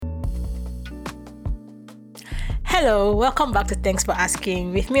Hello, welcome back to Thanks for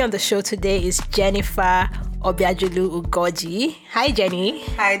Asking. With me on the show today is Jennifer Obiajulu Ugoji. Hi, Jenny.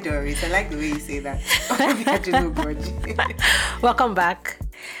 Hi, Doris. I like the way you say that. Obiajulu Ugoji. Welcome back.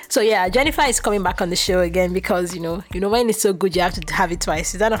 So yeah, Jennifer is coming back on the show again because you know when it's so good you have to have it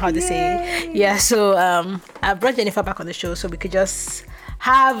twice. Is that not how they say it? Yeah. So I brought Jennifer back on the show so we could just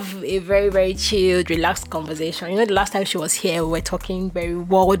have a very, very chilled, relaxed conversation. You know, the last time she was here, we were talking very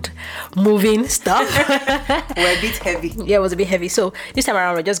world-moving stuff. We're a bit heavy. Yeah, it was a bit heavy. So this time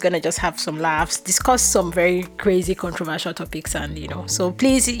around, we're just gonna have some laughs, discuss some very crazy, controversial topics, and So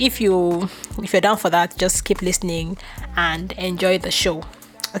please, if you're down for that, just keep listening and enjoy the show.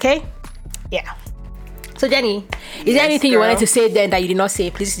 Okay? Yeah. So Jenny, is there anything you wanted to say then that you did not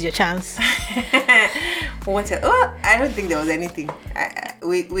say? Please, this is your chance. I don't think there was anything.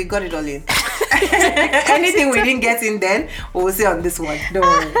 We got it all in. Anything we didn't get in then, we'll say on this one. Don't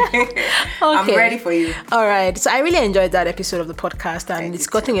worry. Okay. I'm ready for you. All right. So I really enjoyed that episode of the podcast, and it's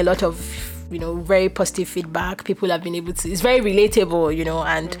gotten a lot of very positive feedback. People have been able to. It's very relatable,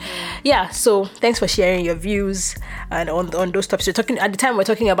 and yeah. So thanks for sharing your views and on those topics. At the time we're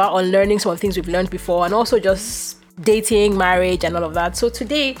talking about unlearning some of the things we've learned before, and also just dating, marriage, and all of that. So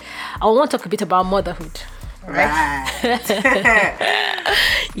today I want to talk a bit about motherhood. Right.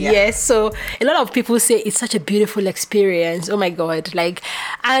 Yes. So a lot of people say it's such a beautiful experience. Oh my God.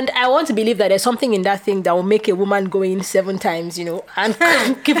 And I want to believe that there's something in that thing that will make a woman go in 7 times, and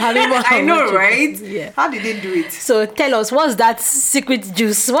keep having more. I know, right? Yeah. How did they do it? So tell us, what's that secret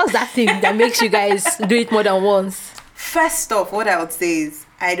juice? What's that thing that makes you guys do it more than once? First off, what I would say is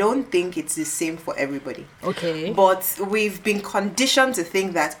I don't think it's the same for everybody. Okay. But we've been conditioned to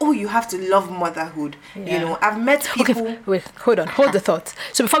think that, you have to love motherhood. Yeah. I've met people... Okay, wait, hold on. Hold the thought.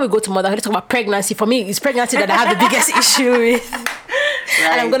 So before we go to motherhood, let's talk about pregnancy. For me, it's pregnancy that I have the biggest issue with.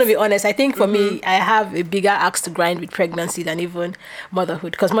 Right. And I'm going to be honest. I think for me, I have a bigger axe to grind with pregnancy than even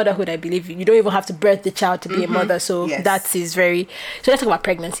motherhood. Because motherhood, I believe, you don't even have to birth the child to be a mother. So that is very... So let's talk about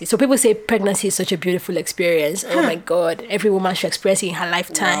pregnancy. So people say pregnancy is such a beautiful experience. Oh my God. Every woman should experience it in her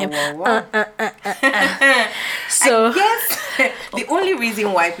lifetime. Wow. So I guess the only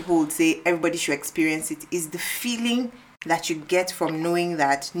reason why people would say everybody should experience it is the feeling that you get from knowing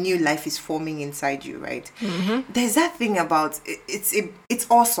that new life is forming inside you, right? There's that thing about it's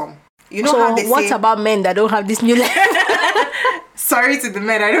awesome. You know how they say, what about men that don't have this new life? Sorry to the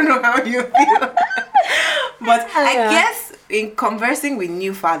men, I don't know how you feel. But I guess in conversing with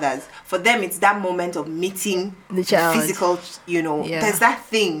new fathers, for them it's that moment of meeting the child. Physical, there's that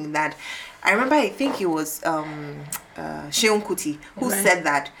thing that I remember. I think it was Seun Kuti who said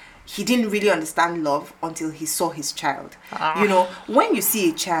that he didn't really understand love until he saw his child. When you see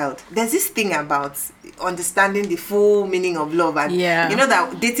a child, there's this thing about understanding the full meaning of love, and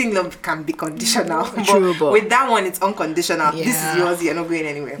that dating love can be conditional. But with that one, it's unconditional. This is yours, you're not going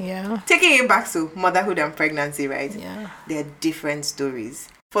anywhere. Taking it back to motherhood and pregnancy, right? They're different stories.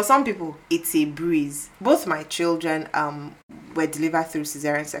 For some people, it's a breeze. Both my children were delivered through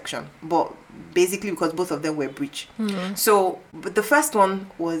cesarean section, but basically because both of them were breech. So, but the first one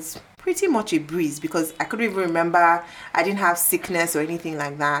was pretty much a breeze because I couldn't even remember. I didn't have sickness or anything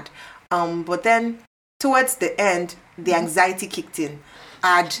like that. But then towards the end, the anxiety kicked in.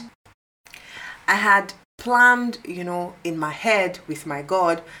 I had planned, in my head with my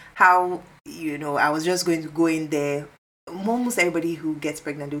God, how, I was just going to go in there. Almost everybody who gets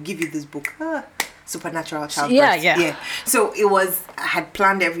pregnant will give you this book, Supernatural Childbirth. Yeah. So I had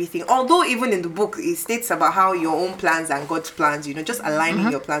planned everything. Although even in the book, it states about how your own plans and God's plans, just aligning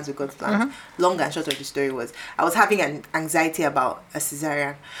your plans with God's plans. Long and short of the story was, I was having an anxiety about a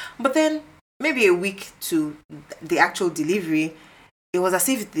cesarean. But then, maybe a week to the actual delivery, it was as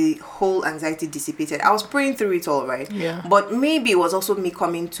if the whole anxiety dissipated. I was praying through it all, right? Yeah. But maybe it was also me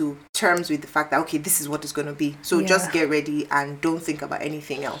coming to terms with the fact that, okay, this is what it's going to be. So just get ready and don't think about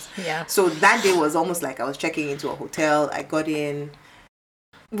anything else. Yeah. So that day was almost like I was checking into a hotel. I got in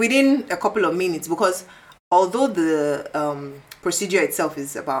within a couple of minutes because although the procedure itself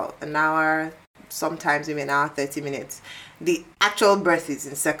is about an hour, sometimes maybe an hour, 30 minutes, the actual birth is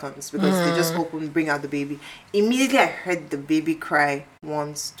in seconds because they just bring out the baby. Immediately I heard the baby cry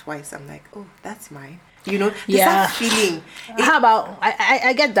once, twice. I'm like, oh, that's mine. That feeling. How about,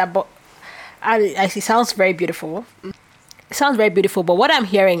 I get that, but it sounds very beautiful. It sounds very beautiful, but what I'm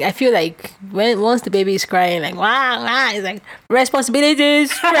hearing, I feel like once the baby is crying, like, wow, it's like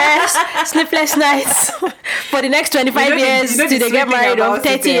responsibilities, stress, sleepless nights for the next 25 years till they get married or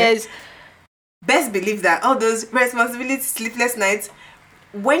 30 years. Best believe that all those responsibilities, sleepless nights,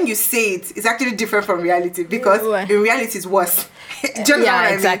 when you say it's actually different from reality, because in reality it's worse. Yeah,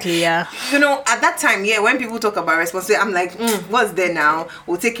 exactly. Yeah. You know, at that time, when people talk about responsibility, I'm like, what's there now?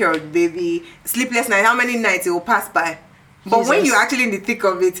 We'll take care of the baby. Sleepless night. How many nights it will pass by? But Jesus. When you're actually in the thick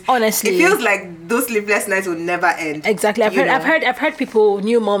of it, honestly, it feels like those sleepless nights will never end. Exactly. I've heard people,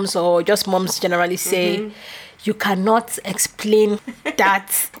 new moms or just moms generally say, you cannot explain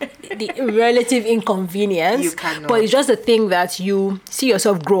that the relative inconvenience. You cannot. But it's just the thing that you see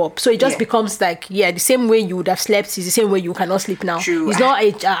yourself grow up. So it just becomes like, the same way you would have slept is the same way you cannot sleep now. True. It's not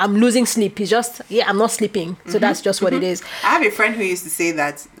I'm losing sleep. It's just, I'm not sleeping. So that's just what it is. I have a friend who used to say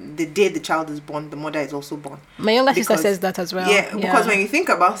that the day the child is born, the mother is also born. My younger sister says that as well. Yeah, because when you think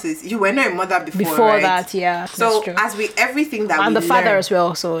about it, you were not a mother before right? That, yeah. So as with everything that we learn... And the father as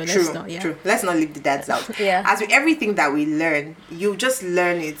well, so true. Let's not leave the dads out. As with everything that we learn, you just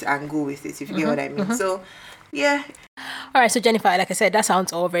learn it and go with it, if you get what I mean. So all right, so Jennifer, like I said, that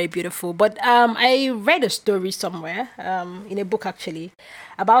sounds all very beautiful, but I read a story somewhere in a book actually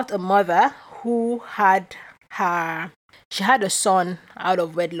about a mother who had a son out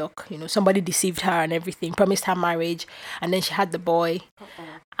of wedlock. You know, somebody deceived her and everything, promised her marriage, and then she had the boy.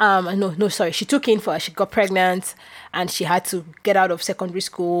 She got pregnant and she had to get out of secondary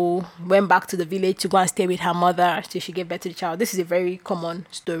school, went back to the village to go and stay with her mother till she gave birth to the child. This is a very common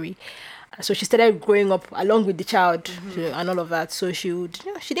story. So she started growing up along with the child and all of that. So she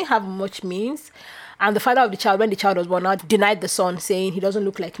didn't have much means. And the father of the child, when the child was born out, denied the son, saying he doesn't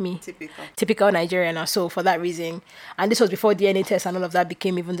look like me. Typical Nigerian. So for that reason. And this was before DNA tests and all of that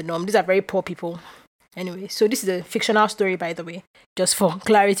became even the norm. These are very poor people. Anyway, so this is a fictional story, by the way, just for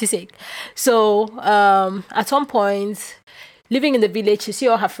clarity's sake. So at some point, living in the village, you see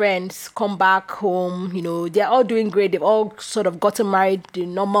all her friends come back home. You know, they're all doing great. They've all sort of gotten married the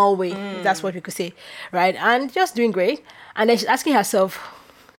normal way. That's what we could say, right? And just doing great. And then she's asking herself,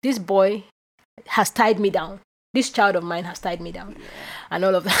 this boy has tied me down. This child of mine has tied me down. And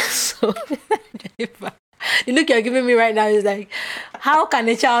all of that. So the look you're giving me right now is like, how can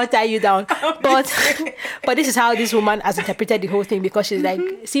a child tie you down? But this is how this woman has interpreted the whole thing, because she's like,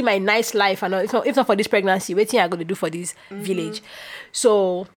 see my nice life, and if not for this pregnancy, what am I going to do for this village?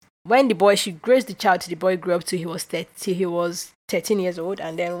 So when she raised the child, the boy grew up till he was 13 years old,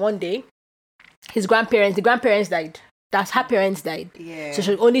 and then one day the grandparents died. That's her parents died. Yeah.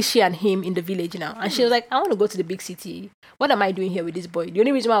 So only she and him in the village now. And she was like, I want to go to the big city. What am I doing here with this boy? The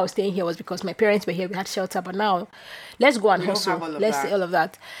only reason why I was staying here was because my parents were here. We had shelter. But now, let's go and hustle. Let's say all of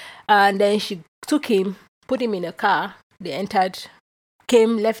that. And then she took him, put him in a car. They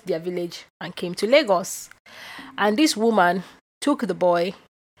left their village and came to Lagos. And this woman took the boy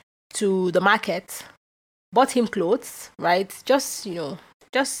to the market, bought him clothes, right? Just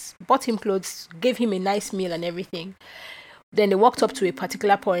bought him clothes, gave him a nice meal and everything. Then they walked up to a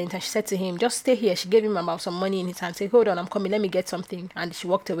particular point and she said to him, just stay here. She gave him about some money in his hand, said, hold on, I'm coming, let me get something. And she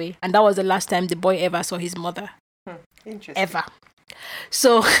walked away. And that was the last time the boy ever saw his mother. Interesting. Ever.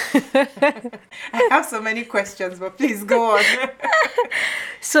 So I have so many questions, but please go on.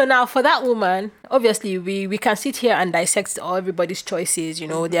 So now for that woman, obviously we can sit here and dissect all everybody's choices. You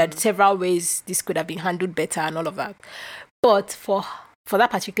know, there are several ways this could have been handled better and all of that. But for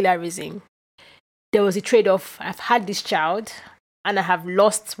that particular reason, there was a trade-off. I've had this child and I have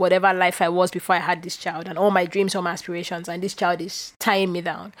lost whatever life I was before I had this child, and all my dreams, all my aspirations, and this child is tying me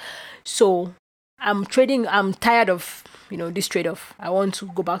down. So I'm tired of, this trade-off. I want to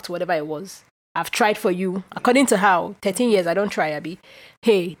go back to whatever it was. I've tried for you. According to how, 13 years, I don't try, Abby.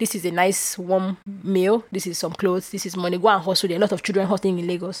 Hey, this is a nice warm meal. This is some clothes. This is money. Go and hustle. There are a lot of children hustling in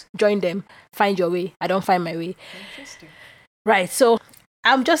Lagos. Join them. Find your way. I don't find my way. Interesting. Right. So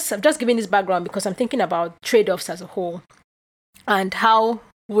I'm just giving this background because I'm thinking about trade-offs as a whole and how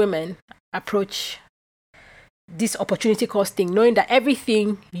women approach this opportunity cost thing, knowing that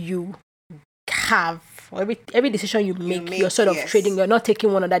everything you have, or every decision you make you're sort of trading. You're not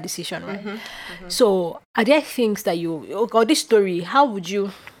taking one other decision, right? So are there things that or this story,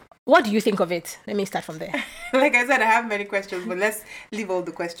 what do you think of it? Let me start from there. Like I said, I have many questions, but let's leave all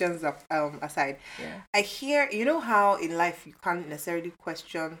the questions aside. I hear, how in life you can't necessarily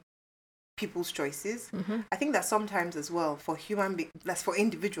question people's choices. I think that sometimes as well, for for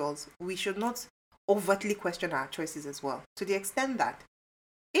individuals, we should not overtly question our choices as well, to the extent that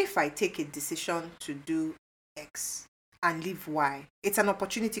if I take a decision to do X and leave Y, it's an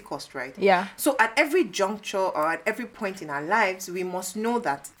opportunity cost, right? Yeah. So at every juncture or at every point in our lives, we must know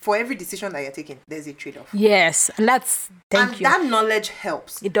that for every decision that you're taking, there's a trade-off. Yes. And that knowledge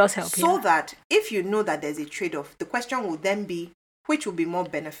helps. It does help. So that if you know that there's a trade-off, the question will then be, which will be more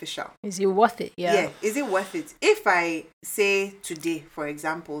beneficial? Is it worth it? Yeah. Is it worth it? If I say today, for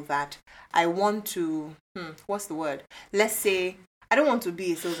example, that I want to, what's the word? Let's say I don't want to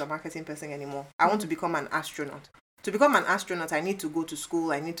be a sales and marketing person anymore. I want to become an astronaut. To become an astronaut, I need to go to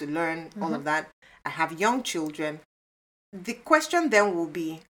school. I need to learn all of that. I have young children. The question then will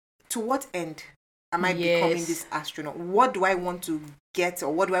be, to what end am I becoming this astronaut? What do I want to get,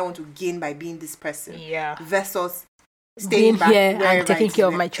 or what do I want to gain by being this person? Yeah. Versus staying back here and taking care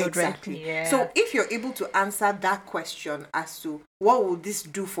of my children. Exactly. Yeah. So if you're able to answer that question as to what will this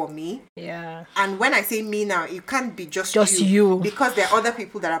do for me? Yeah. And when I say me now, it can't be just you. Because there are other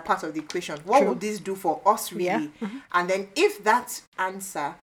people that are part of the equation. What will this do for us really? Yeah. And then if that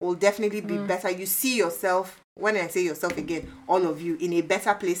answer will definitely be better, you see yourself, when I say yourself again, all of you in a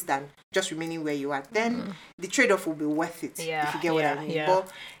better place than just remaining where you are, then the trade-off will be worth it. Yeah. If you get what I mean. But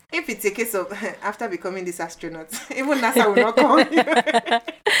if it's a case of after becoming this astronaut, even NASA will not call you.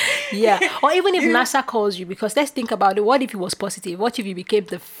 Yeah. Or even if NASA calls you, because let's think about it. What if it was positive? What if you became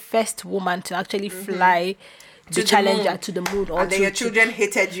the first woman to actually fly the Challenger to the moon? Or and then your children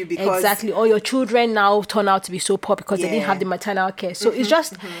hated you because... Exactly. Or your children now turn out to be so poor because they didn't have the maternal care. So it's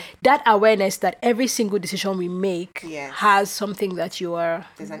just that awareness that every single decision we make has something that you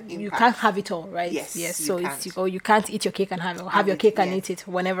can't have it all, right? Yes. So you can't eat your cake and have your cake and eat it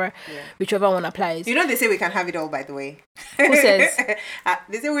whenever, whichever one applies. You know they say we can have it all, by the way. Who says?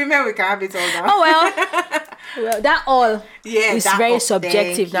 They say women we can have it all now. Oh well, that all is very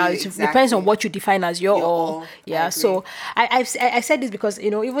subjective now. It depends on what you define as your all. Yeah, so I said this because,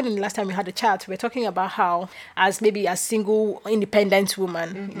 even in the last time we had a chat, we were talking about how as single independent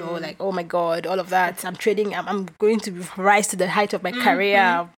woman, like, oh my God, all of that, I'm going to rise to the height of my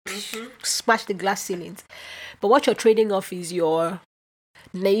career, smash the glass ceilings. But what you're trading off is your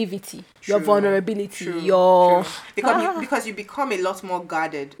naivety, your vulnerability, because you become a lot more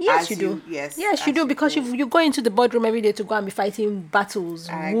guarded. Yes, you do. Yes, you do, because you go into the boardroom every day to go and be fighting battles,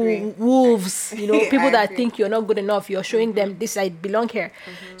 wolves. People that think you're not good enough. You're showing them this. I belong here.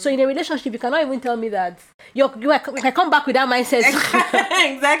 So in a relationship, you cannot even tell me that you can come back with that mindset.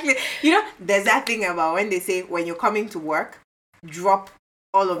 Exactly. There's that thing about when they say when you're coming to work, drop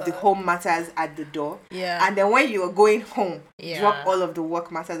all of the home matters at the door. Yeah. And then when you are going home, drop all of the work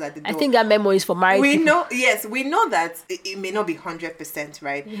matters at the door. I think that memo is for married people. We know that it may not be 100%,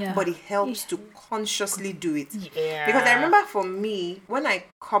 right? Yeah. But it helps to consciously do it. Yeah. Because I remember for me, when I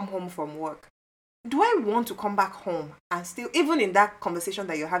come home from work, do I want to come back home and still, even in that conversation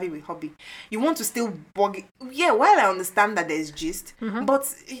that you're having with hubby, you want to still bug it? Yeah, while I understand that there's gist,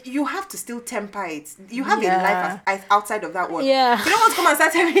 but you have to still temper it. You have a life outside of that work. Yeah. You don't want to come and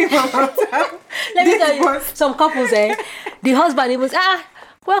start telling me about that. Let me tell you, some couples, the husband, he was,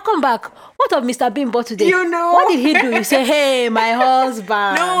 welcome back. What of Mr. Bimbo today? What did he do? You say, hey, my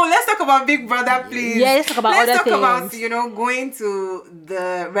husband. No, let's talk about Big Brother, please. Yeah, let's talk about other things. Let's talk about, going to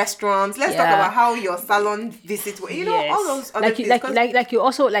the restaurants. Let's talk about how your salon visit, all those other things. Like you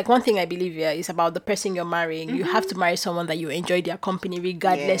also, like one thing I believe is about the person you're marrying. You have to marry someone that you enjoy their company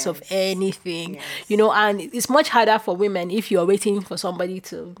regardless of anything. Yes. And it's much harder for women if you're waiting for somebody's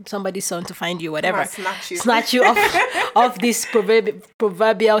son to find you, whatever. Snatch you off this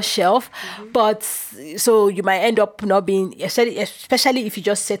proverbial shelf. But so you might end up not being, especially if you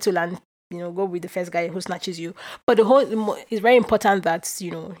just settle and go with the first guy who snatches you. But it's very important that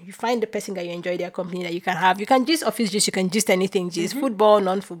you find the person that you enjoy their company, that you can have. You can just office gist, you can just anything, just football,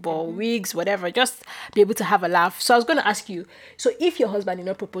 non-football, wigs, whatever. Just be able to have a laugh. So I was going to ask you, so if your husband did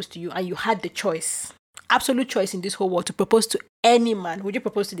not propose to you and you had the choice, absolute choice in this whole world to propose to any man, would you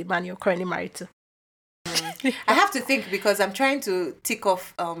propose to the man you're currently married to? I have to think because I'm trying to tick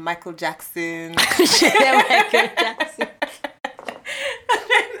off Michael Jackson. Michael Jackson.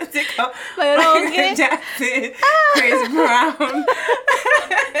 Tick off Michael Jackson, Chris Brown.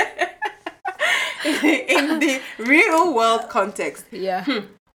 In the real world context. Yeah.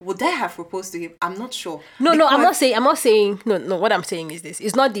 Would I have proposed to him? I'm not sure. No, I'm not saying. No. What I'm saying is this: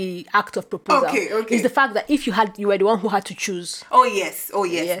 it's not the act of proposal. Okay. It's the fact that if you were the one who had to choose. Oh yes,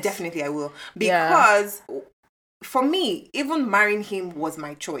 definitely I will, because for me, even marrying him was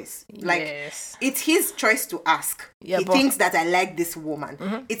my choice. Like it's his choice to ask. Yeah, he thinks that I like this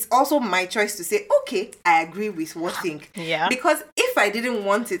woman. It's also my choice to say, okay, I agree with what you think. Yeah. Because if I didn't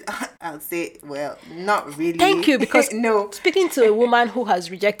want it, I'll say, well, not really. Thank you, because speaking to a woman who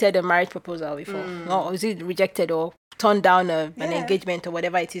has rejected a marriage proposal before, or is it rejected or turned down an engagement or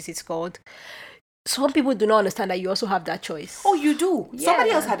whatever it is it's called. Some people do not understand that you also have that choice. Oh, you do? Yeah. Somebody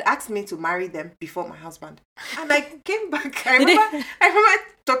else had asked me to marry them before my husband. And I came back. I remember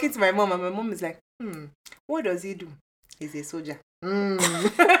talking to my mom, and my mom is like, what does he do? He's a soldier.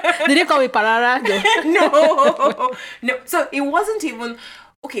 Did they call me Parara? No. So it wasn't even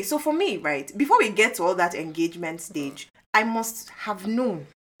okay. So for me, right, before we get to all that engagement stage, I must have known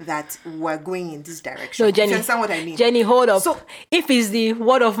that we're going in this direction. No, Jenny. You understand what I mean? Jenny, hold up. So if it's the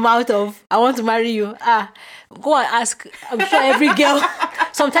word of mouth of I want to marry you, go and ask. I'm sure every girl.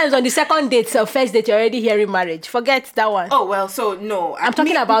 Sometimes on the second date or first date, you're already hearing marriage. Forget that one. Oh well, so no. I'm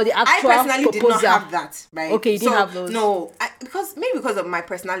talking about the actual I personally proposal. did not have that, right? Okay, you didn't have those. No, because of my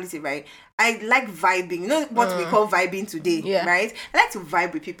personality, right? I like vibing. You know what we call vibing today, right? I like to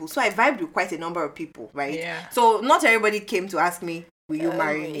vibe with people. So I vibed with quite a number of people, right? Yeah. So not everybody came to ask me, will you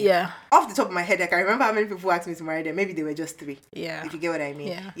marry me? Yeah. Off the top of my head, I can remember how many people asked me to marry them. Maybe they were just 3. Yeah. If you get what I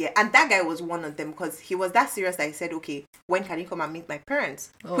mean. Yeah. And that guy was one of them because he was that serious that he said, okay, when can you come and meet my parents?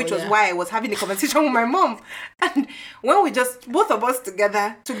 Which was why I was having a conversation with my mom. And when we just, both of us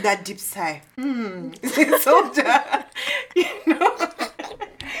together, took that deep sigh. Soldier. You know.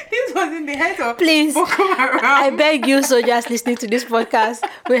 This was in the head of Please, Boko Haram. I beg you, soldiers listening to this podcast,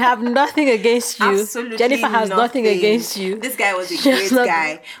 we have nothing against you. Absolutely Jennifer has nothing against you. This guy was a great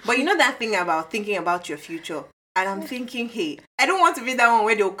guy. But you know that thing about thinking about your future? And I'm thinking, hey, I don't want to be that one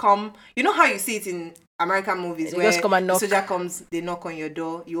where they'll come. You know how you see it in American movies where the soldier comes, they knock on your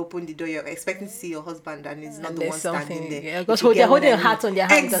door, you open the door, you're expecting to see your husband and he's not the one standing there. Yeah, because they're holding a hat on their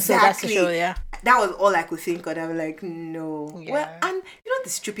hands. Exactly. So that's the show, yeah. That was all I could think of. I was like, no. Yeah. Well, and you know the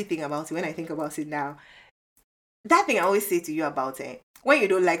stupid thing about it, when I think about it now, that thing I always say to you about it, when you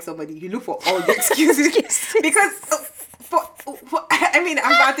don't like somebody, you look for all the excuses. Because I mean,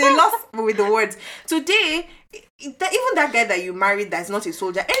 I'm at a loss with the words. Today, even that guy that you married that's not a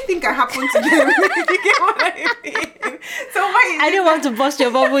soldier, anything can happen to them. You get what I mean? So why? I didn't want to bust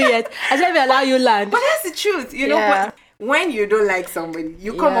your bubble yet. I said, allow you land. But that's the truth, you know. But when you don't like somebody,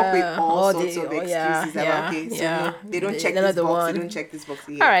 you come up with all sorts of excuses about okay, so no, they don't check this box, they don't check this box.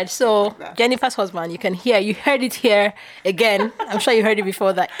 All right, so Jennifer's husband, you heard it here again. I'm sure you heard it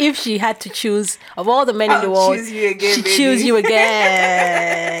before that if she had to choose of all the men in the world, she'd choose you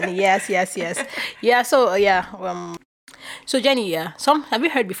again. Yes. Yeah, so Jenny, have you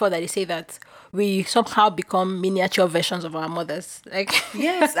heard before that they say that we somehow become miniature versions of our mothers? Like,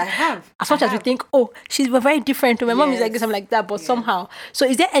 yes, I have. As much as we think, she's very different. My mom is like this, I'm like that, but somehow. So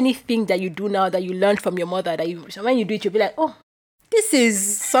is there anything that you do now that you learned from your mother that so when you do it, you'll be like, this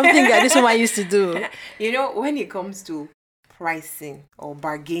is something that this woman used to do? You know, when it comes to pricing or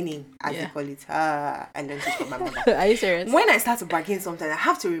bargaining, as they call it, I learned it from my mother. Are you serious? When I start to bargain sometimes, I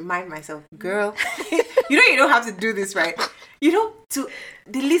have to remind myself, girl, you don't have to do this, right? To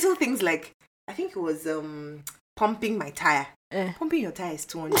the little things like, I think it was pumping my tire. Pumping your tire is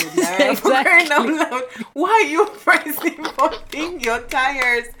 200 naira. Exactly. Why are you pricing pumping your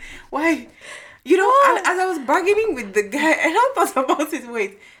tires? Why? And as I was bargaining with the guy, and I thought about it,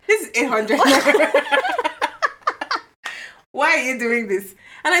 wait, this is 800 naira. Why are you doing this?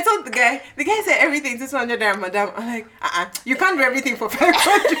 And I told the guy said everything to 200 naira, madam. I'm like, you can't do everything for 500.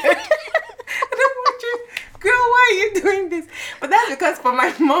 And I'm watching, girl, why are you doing this? But that's because for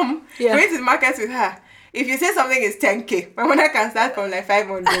my mom, going to the market with her, if you say something is 10K, my mother can start from like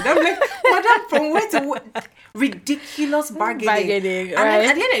 500. I'm like, madam, from where to what? Ridiculous bargaining. Right? And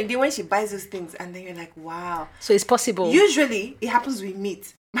at the end of the day, when she buys those things, and then you're like, wow. So it's possible. Usually, it happens with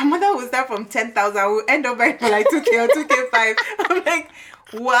meat. My mother will start from 10,000. We'll end up buying for like 2K or 2K5. I'm like,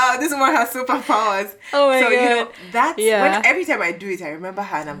 wow, this woman has superpowers. Oh my God. That's when every time I do it, I remember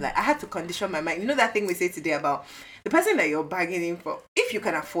her and I'm like, I had to condition my mind. You know that thing we say today about the person that you're bargaining for, if you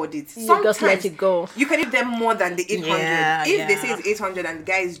can afford it, you just let it go. You can give them more than the 800. If they say it's 800 and the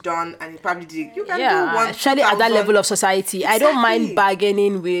guy is done and he probably did, you can do one. Especially at that level of society. Exactly. I don't mind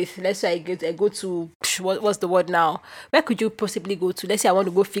bargaining with, let's say I go to, what's the word now? Where could you possibly go to? Let's say I want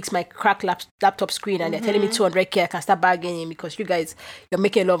to go fix my cracked laptop screen and they're telling me 200K, I can start bargaining because you're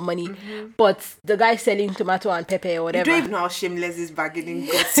making a lot of money. But the guy selling tomato and pepper or whatever. You don't even know how shameless this bargaining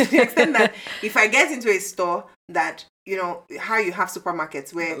goes to the extent that if I get into a store that, how you have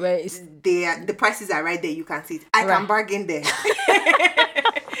supermarkets where the prices are right there, you can see it. I can bargain there.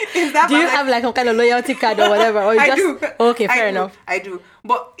 Do you have like some kind of loyalty card or whatever? Or I do. Okay, fair enough. I do.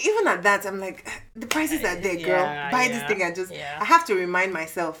 But even at that, I'm like, the prices are there, girl. Buy this thing and just... I have to remind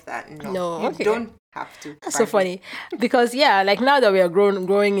myself that, you don't have to. That's so funny. Because, like now that we are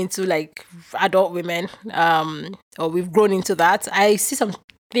growing into like adult women, or we've grown into that, I see some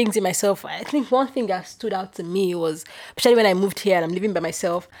things in myself. I think one thing that stood out to me was, especially when I moved here and I'm living by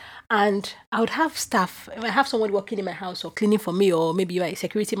myself, and I would have staff. I have someone working in my house or cleaning for me, or maybe my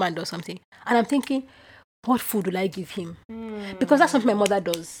security man does something, and I'm thinking, what food will I give him? Because that's something my mother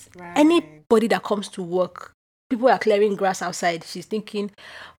does. Right. Anybody that comes to work people are clearing grass outside. She's thinking,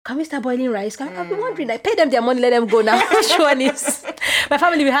 can we start boiling rice? I'll be wondering, like, pay them their money, let them go now. Which one is? My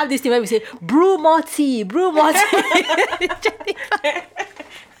family, we have this thing where we say, brew more tea. Because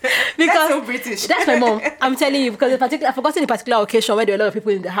that's so British. That's my mom. I'm telling you, because I've forgotten a particular occasion where there were a lot of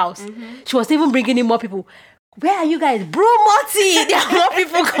people in the house. She was even bringing in more people. Where are you guys? Brew more tea. There are more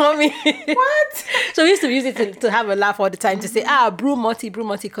people coming. What? So we used to use it to have a laugh all the time to say, brew more tea,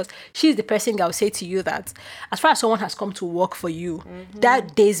 because she's the person that will say to you that as far as someone has come to work for you,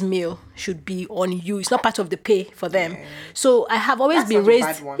 that day's meal should be on you. It's not part of the pay for them. Yeah. So I have always been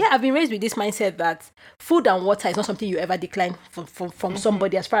raised. Yeah, I've been raised with this mindset that food and water is not something you ever decline from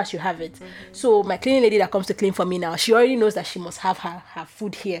somebody as far as you have it. So my cleaning lady that comes to clean for me now, she already knows that she must have her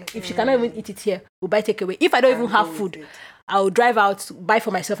food here. If she cannot even eat it here, we'll buy takeaway. If I don't even have food, I'll drive out, buy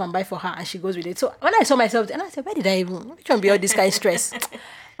for myself and buy for her, and she goes with it. So when I saw myself, and I said, where did I even, which one be all this kind of stress? And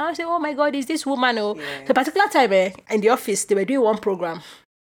I said, oh my God, is this woman? So a particular time in the office, they were doing one program.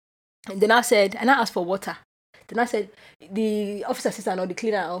 And then I asked for water. Then I said, the office assistant or the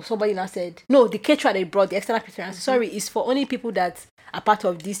cleaner or somebody now said, no, the caterer they brought, the external caterer. I said, sorry, it's for only people that are part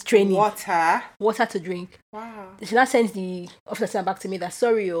of this training. Water to drink. Wow. She now sends the office assistant back to me that,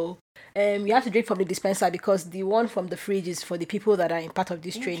 sorry, you have to drink from the dispenser because the one from the fridge is for the people that are in part of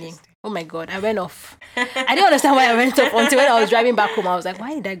this training. Oh my God, I went off. I didn't understand why I went off until when I was driving back home. I was like,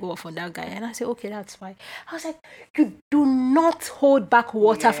 why did I go off on that guy? And I said, okay, that's why. I was like, you do not hold back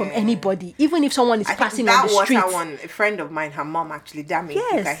water from anybody, even if someone is passing on the street. That water one, a friend of mine, her mom actually, damn it,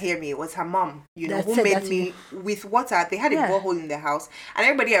 you can hear me, it was her mom, who made me with water. They had a borehole in their house and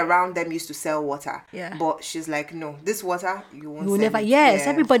everybody around them used to sell water. Yeah. But she's like, no, this water, you won't sell never. It. Yes,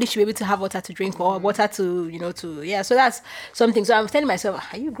 everybody should be able to have water to drink or water to, so that's something. So I'm telling myself,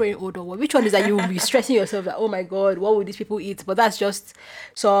 are you growing old or what? Which one is that you will be stressing yourself that, oh my God, what would these people eat? But that's just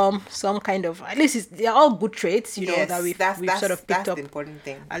some kind of, at least they're all good traits, that we've sort of picked up the important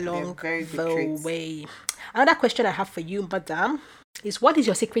thing. Along the way. Another question I have for you, madam, is what is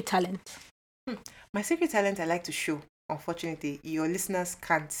your secret talent? My secret talent I like to show. Unfortunately, your listeners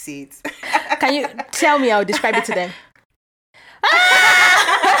can't see it. Can you tell me? I'll describe it to them.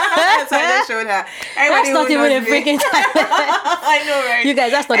 So I just showed her. That's not even a freaking talent. I know, right? You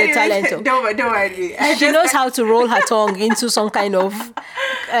guys, that's not a talent. Don't worry. She knows how to roll her tongue into some kind of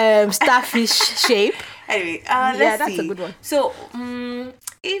starfish shape. Anyway, let's see. That's a good one. So,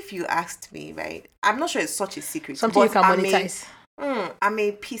 if you asked me, right, I'm not sure it's such a secret. Something you can monetize. I'm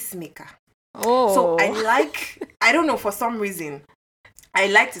a peacemaker. Oh. So I don't know, for some reason, I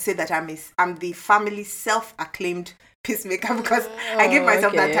like to say that I'm the family self-acclaimed peacemaker because I give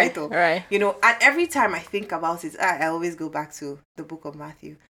myself that title. Right. And every time I think about it, I always go back to the book of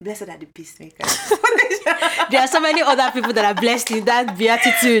Matthew. Blessed are the peacemakers. There are so many other people that are blessed in that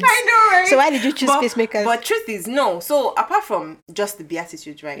beatitude. I know, right? So why did you choose peacemakers? But truth is, no. So apart from just the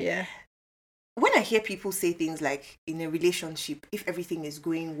beatitude, right? Yeah. When I hear people say things like in a relationship, if everything is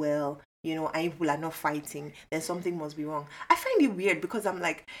going well, and people are not fighting, then something must be wrong. I find it weird because I'm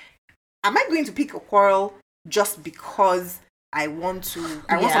like, am I going to pick a quarrel just because I want something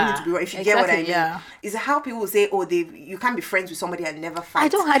to be wrong? If you get what I mean. Yeah. Is how people say, you can't be friends with somebody and never fight. I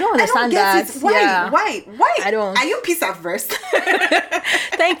don't understand that. Why? Yeah. Why? I don't. Are you peace averse?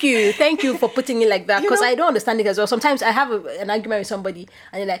 Thank you for putting it like that, because I don't understand it as well. Sometimes I have an argument with somebody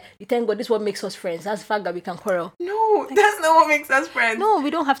and you're like, you thank God this is what makes us friends. That's the fact that we can quarrel. No, that's not what makes us friends. No, we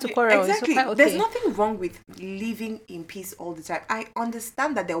don't have to quarrel. Exactly. It's okay. There's nothing wrong with living in peace all the time. I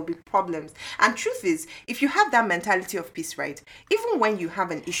understand that there will be problems. And truth is, if you have that mentality of peace, right, even when you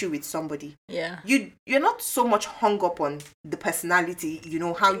have an issue with somebody, you're not so much hung up on the personality,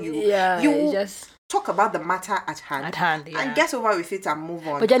 how you just talk about the matter at hand, and get over with it and move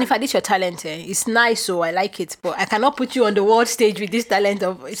on. But Jennifer, this is your talent. It's nice, so I like it. But I cannot put you on the world stage with this talent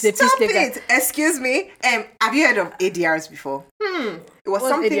of Stop it! Excuse me. Have you heard of ADRs before? It was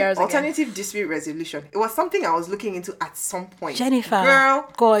something ADRs alternative again? Dispute resolution. It was something I was looking into at some point. Jennifer, girl,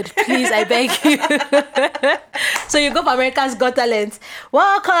 God, please, I beg you. So you go for America's Got Talent.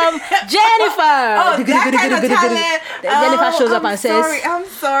 Welcome, Jennifer. That kind of talent. Jennifer shows up and says, I'm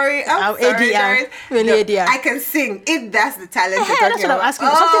sorry. ADR. Really ADR. I can sing if that's the talent you're talking that's what I'm asking.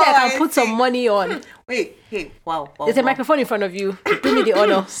 Something I can put some money on. Wait, hey, wow. There's a microphone in front of you. Do me the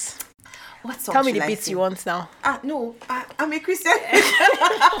honors. What song? Tell me the beats you want now. No, I'm a Christian.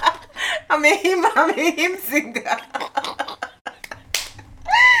 I'm a hymn singer.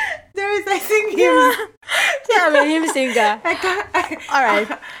 I sing hymns. Yeah, I'm a hymn singer. All right.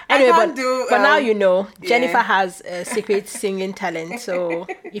 Anyway, but now you know Jennifer has a secret singing talent. So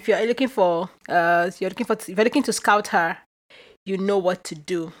if you're looking to scout her, you know what to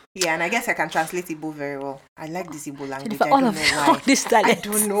do. Yeah, and I guess I can translate Igbo very well. I like this Igbo language. Jennifer, all this talent. I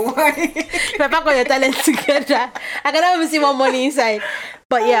don't know why. If I pack all your talent together, I cannot even see more money inside.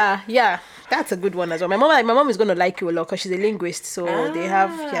 But yeah, that's a good one as well. My mom is gonna like you a lot because she's a linguist. So they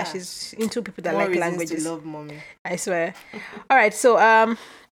have she's into people that like languages. To love mommy. I swear. All right, so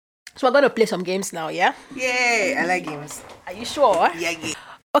we're gonna play some games now. Yeah. Yay! I like games. Are you sure? Yeah.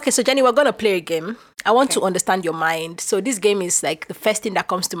 Okay, so Jenny, we're gonna play a game. I want to understand your mind. So this game is like the first thing that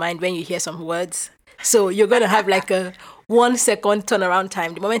comes to mind when you hear some words. So you're gonna have like a 1 second turnaround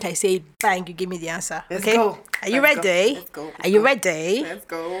time. The moment I say bang, you give me the answer. Let's okay? go. Are you ready? Let's go. Are you ready? Let's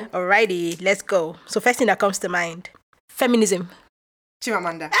go. Alrighty, let's go. So first thing that comes to mind, feminism.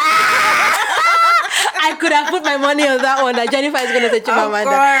 Chimamanda. I could have put my money on that one. That Jennifer is gonna say Chimamanda.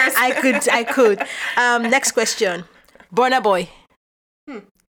 Of course. I could. Next question, Burna Boy.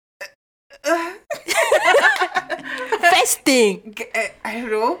 First thing, I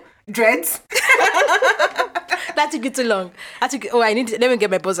don't know. Dreads. That took you too long. Let me get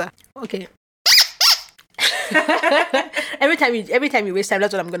my buzzer. Okay. every time you waste time,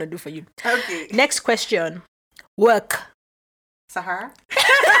 that's what I'm gonna do for you. Okay. Next question, work. Sahara.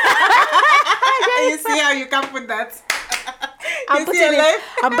 You see how you can put that? I'm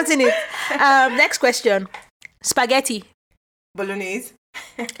putting it. Next question, spaghetti. Bolognese.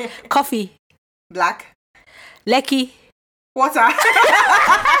 Coffee. Black. Lecky. Water.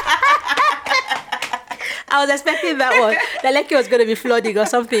 I was expecting that one. The Lecky was going to be flooding or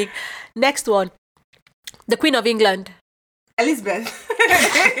something. Next one. The Queen of England. Elizabeth.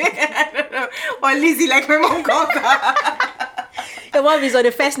 I don't know. Or Lizzie, like my mom called her. Your mom is on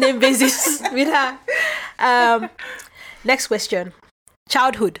a first name basis with her. Next question.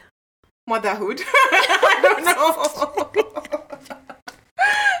 Childhood. Motherhood. I don't know.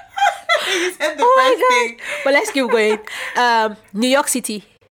 You said the first thing. But let's keep going. New York City.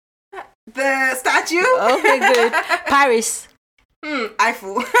 The statue. Okay, good. Paris.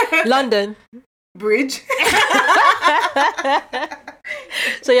 Eiffel. London. Bridge.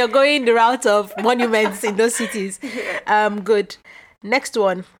 So you're going the route of monuments in those cities. Good. Next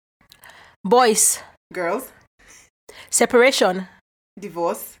one. Boys. Girls. Separation.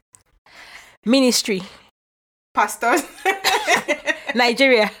 Divorce. Ministry. Pastors.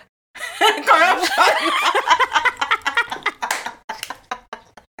 Nigeria. Corruption.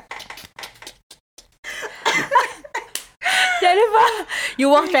 Jennifer, you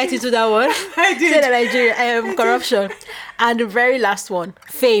walked right into that one. I did. Say that Nigeria, corruption. And the very last one,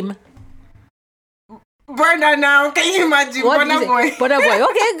 fame. Burna now. Can you imagine? Burna Boy. Burna Boy.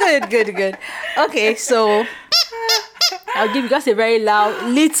 Okay, good. Okay, so I'll give you guys a very loud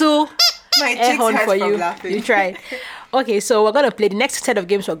little air horn for you. Laughing. You try. Okay, so we're gonna play the next set of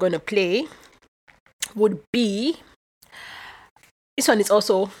games we're gonna play would be this one is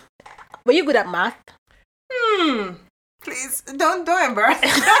also. Were you good at math? Please don't embarrass me.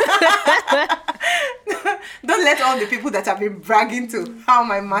 Don't let all the people that have been bragging to how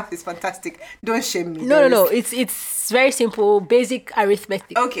my math is fantastic. Don't shame me. No. It's very simple, basic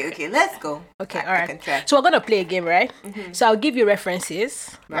arithmetic. Okay. Let's go. Okay, all I right. can try. So we're gonna play a game, right? Mm-hmm. So I'll give you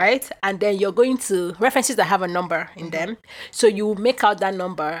references, right? And then you're going to references that have a number in them. So you make out that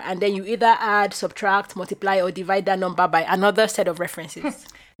number, and then you either add, subtract, multiply, or divide that number by another set of references.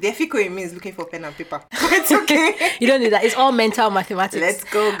 The efiko in me is looking for pen and paper. It's okay. You don't need that. It's all mental mathematics. Let's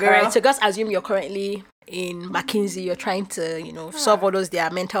go, girl. All right. So just assume you're currently in McKinsey. You're trying to, solve all those their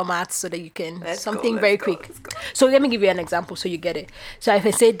mental maths so that you can very quick. So let me give you an example so you get it. So if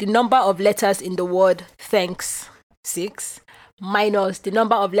I say the number of letters in the word thanks 6 minus the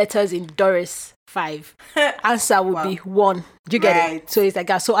number of letters in Doris 5, answer would be 1. Do you get it? So it's like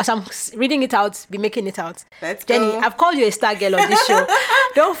that. So as I'm reading it out, be making it out. Let's Jenny, go. I've called you a star girl on this show.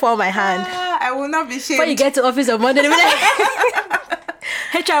 Don't fall my hand. I will not be shamed. Before you get to office on Monday, they'll be like,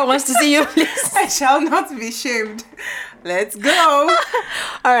 HR wants to see you, please. I shall not be shamed. Let's go.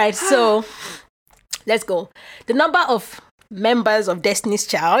 All right, so let's go. The number of members of Destiny's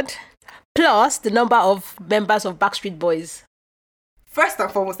Child plus the number of members of Backstreet Boys. First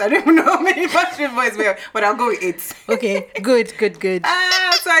and foremost, I don't even know how many Backstreet Boys were, but I'll go with 8. Okay, good. So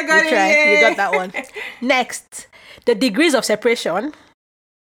I got it. You got that one. Next, the degrees of separation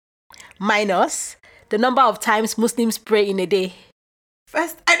minus the number of times Muslims pray in a day.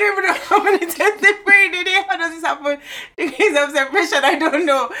 First, I don't even know how many times they pray in a day. How does this happen? Degrees of separation, I don't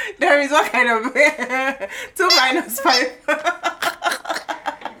know. There is what kind of 2 minus 5.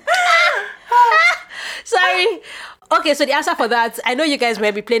 Sorry. Okay, so the answer for that, I know you guys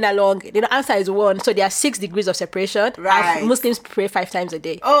may be playing along. The answer is 1. So there are 6 degrees of separation. Right. Muslims pray 5 times a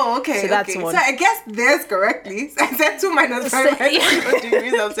day. Oh, okay. So that's 1. So I guess there's correctly. So I said 2 minus 5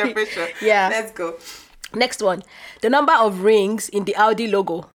 degrees of separation. Yeah. Let's go. Next one. The number of rings in the Audi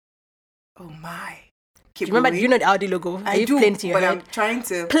logo. Oh my. Do you remember? Do you know the Audi logo? I do, playing it in your but head? I'm trying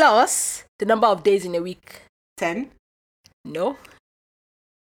to. Plus the number of days in a week. 10. No.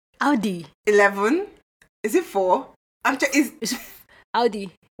 Audi. 11. Is it 4? Is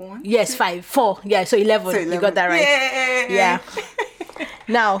Audi. 1? Yes, 5. 4. Yeah, so 11. You got that right. Yeah.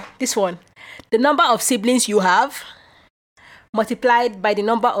 Now, this one. The number of siblings you have multiplied by the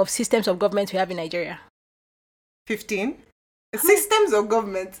number of systems of government we have in Nigeria. 15. Systems of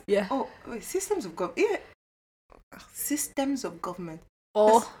government. Yeah. Oh, wait, systems of government. Yeah. Systems of government.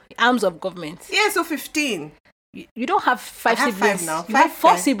 Or arms of government. Yeah, so 15. You don't have 5 I have siblings. 5 now. You have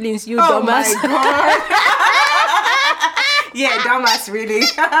 4 siblings, you Oh dumbass. my god. Yeah, dumbass, really.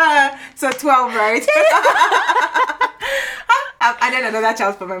 So 12, right? I've added another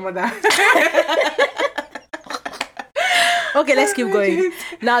child for my mother. Okay, let's keep going.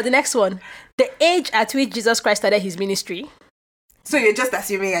 Now, the next one. The age at which Jesus Christ started his ministry. So you're just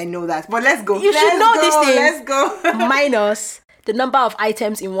assuming I know that. But let's go. You should know this thing. Let's go. Minus the number of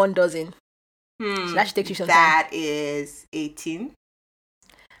items in 1 dozen. So that should take you some time. That is 18.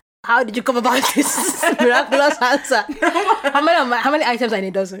 How did you come about this miraculous answer? How many items are in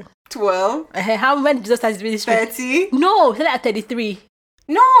a dozen? 12. How many did Jesus start his ministry? 30. No, he said at 33.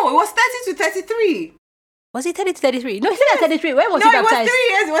 No, it was 30 to 33. Was it 30 to 33? No, he said at 33. When was No, he it was 3 baptized?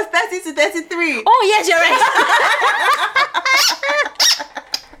 years. It was 30 to 33. Oh, yes, you're right.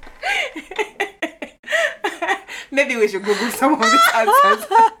 Maybe we should Google some of these answers. I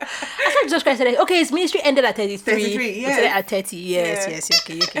thought Jesus Christ said, okay, his ministry ended at 33. 33, He yes. said at 30. Yes, Yeah. yes.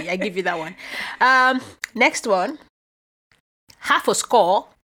 Okay. I give you that one. Next one. Half a score.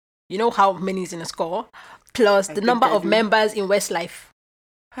 You know how many is in a score? Plus the number of members in Westlife.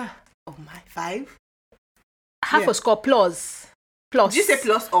 Oh my, 5? Half a score plus. Did you say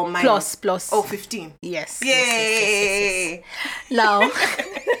plus or minus? Plus. Oh, 15. Yes. Yay! Yes. Now,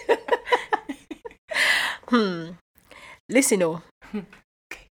 listen, Okay,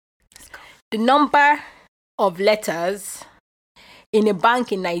 let's go. The number of letters in a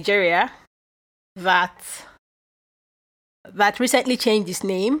bank in Nigeria that recently changed its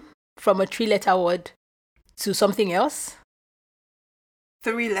name from a 3-letter word to something else.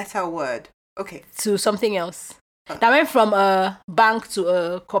 3-letter word. Okay. To something else. That went from a bank to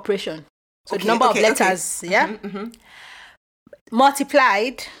a corporation. So the number of letters,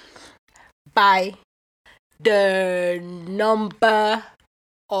 multiplied by the number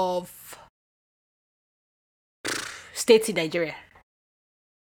of states in Nigeria.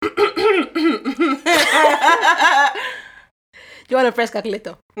 Do you want to press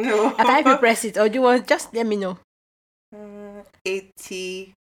calculator? No. I can help you press it, or do you want just let me know?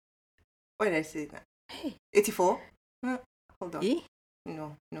 80. What did I say now? Hey. 84? Hold on. E?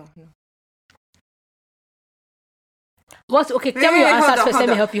 No. What? Okay, tell me your answer first. Let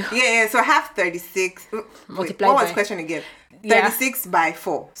me help you. Yeah. So I have 36. Multiplied what was by- the question again? Yeah. 36 by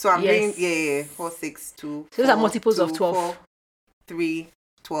 4. So I'm Yes. doing 4, 6, 2. So those are 4, multiples of 2, 12. 4, 3,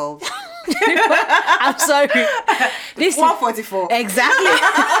 12. I'm sorry. This 144. exactly.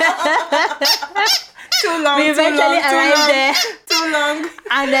 Too long. We eventually arrived there. Too long.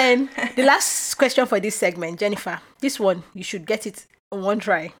 And then the last question for this segment, Jennifer. This one, you should get it on one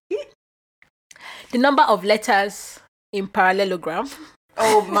try. The number of letters in parallelogram.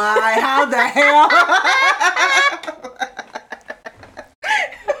 Oh my, how the hell?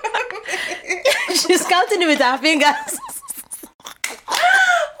 She's counting it with her fingers.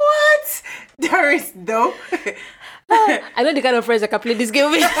 What? Doris, though. I know the kind of friends that can play this game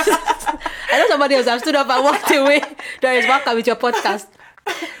with. I know somebody else have stood up and walked away. Doris, welcome with your podcast.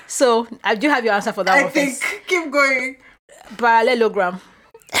 So, I do have your answer for that I one think. first. Keep going. Parallelogram.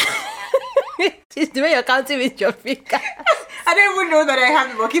 It's the way you're counting with your finger. I don't even know that I have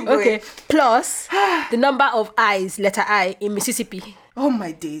it, but keep going. Okay. Plus the number of I's, letter I, in Mississippi. Oh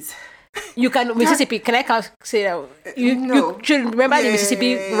my days. You can Mississippi. Can I say that? You should remember the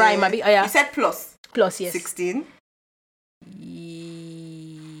Mississippi rhyme. Abi? Oh, yeah. You said plus. Plus, yes. 16.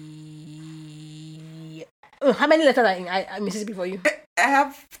 How many letters are in Mississippi for you? I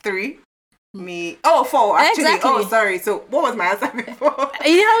have 3. Me. Oh, 4 actually. Exactly. Oh, sorry. So what was my answer before?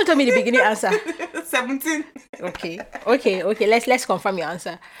 You haven't told me the beginning answer. 17. Okay. Let's confirm your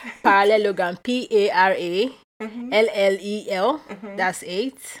answer. Parallelogram. PARALLEL. That's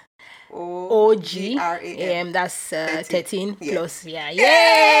 8. OGAM. That's 13 Yeah. plus. Yeah.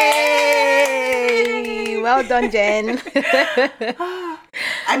 Yay! Well done, Jen.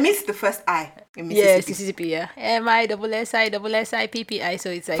 I missed the first I in Mississippi. Yes, Mississippi, yeah. MISSISSIPPI. So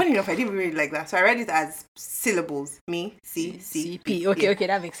it's like... Funny enough, I didn't read it like that. So I read it as syllables. Me, C, C, P. Okay,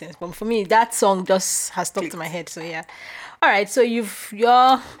 that makes sense. But for me, that song just has stuck to my head. So yeah. All right, so you're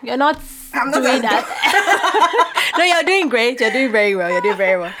not I'm not doing that. No, you're doing great. You're doing very well.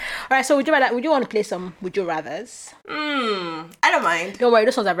 All right, so would you want to play some Would You Rathers? I don't mind. Don't worry,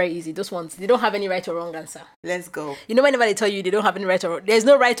 those ones are very easy. Those ones, they don't have any right or wrong answer. Let's go. You know, whenever they tell you they don't have any right or wrong, there's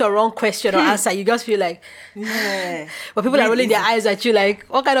no right or wrong question or answer. You just feel like, yeah. But people are rolling their eyes at you like,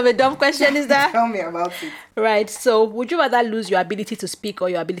 what kind of a dumb question is that? Tell me about it. Right, so would you rather lose your ability to speak or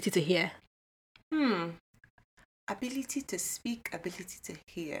your ability to hear? Ability to speak, ability to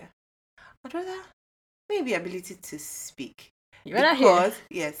hear. I'd rather maybe ability to speak. You rather hear?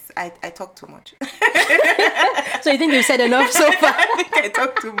 Yes, I talk too much. So you think you've said enough so far? I think I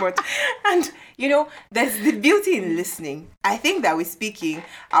talk too much. And, there's the beauty in listening. I think that with speaking,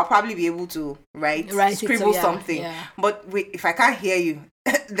 I'll probably be able to scribble something. Yeah. But if I can't hear you,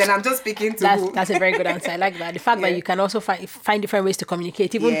 then I'm just speaking to who? That's a very good answer. I like that. The fact that you can also find different ways to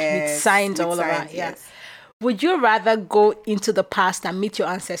communicate, even with signs or all of that. Yeah. Yes. Would you rather go into the past and meet your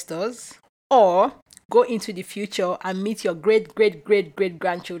ancestors, or go into the future and meet your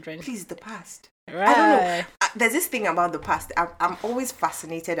great-great-great-great-grandchildren? Please, the past. Right. I don't know. There's this thing about the past. I'm always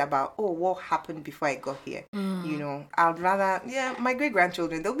fascinated about, what happened before I got here. I'd rather, my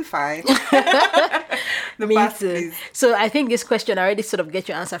great-grandchildren, they'll be fine. Me too. So I think this question already sort of get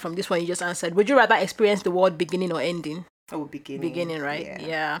your answer from this one you just answered. Would you rather experience the world beginning or ending? Oh, beginning. Beginning, right?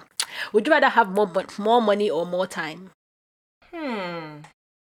 Yeah. Would you rather have more money or more time?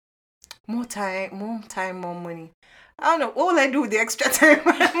 More time, more money. I don't know. What will I do with the extra time?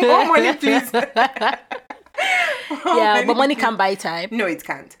 More money, please. But money can't buy time. No, it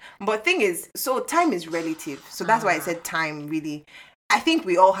can't. But thing is, so time is relative. So that's why I said time really. I think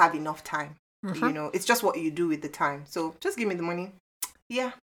we all have enough time. It's just what you do with the time. So just give me the money.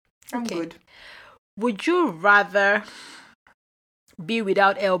 Yeah, I'm good. Would you rather be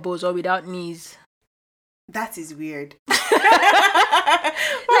without elbows or without knees? That is weird.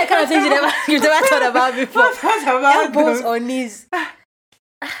 That kind of things you've never thought about before. Elbows or knees?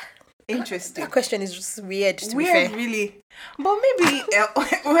 Interesting. That question is just weird. To be fair. Really. But maybe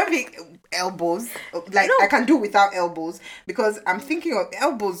elbows. I can do without elbows because I'm thinking of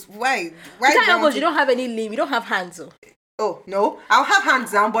elbows. Why? Without elbows, you don't have any limb. You don't have hands. Oh no, I'll have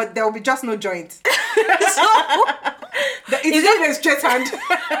hands down, but there will be just no joints. It's just a straight hand.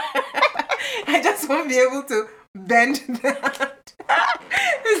 I just won't be able to bend that.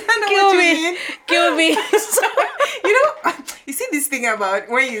 Is that not what you mean? Kill me. So, you see this thing about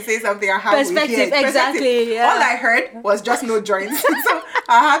when you say something and how perspective, we hear it. exactly. Yeah. All I heard was just no joints. So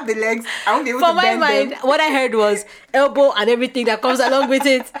I have the legs. I won't be able to bend them. For my mind, what I heard was elbow and everything that comes along with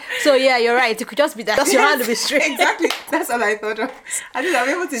it. So yeah, you're right. It could just be that. Just your hand to be straight. Exactly. That's all I thought of. I think I'm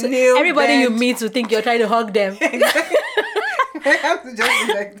able to kneel. Everybody you meet will think you're trying to hug them. Exactly. I have to just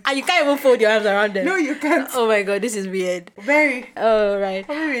be like that. And you can't even fold your arms around them. No, you can't. Oh my god, this is weird. Very. Oh, right.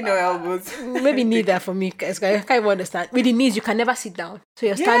 Maybe no elbows. Maybe neither for me. I can't even understand. With the knees, you can never sit down. So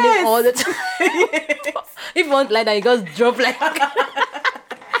you're standing all the time. If you want to lie down, you just drop like...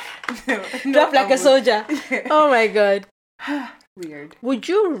 drop like a soldier. Oh my god. Weird. Would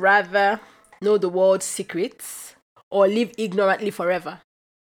you rather know the world's secrets or live ignorantly forever?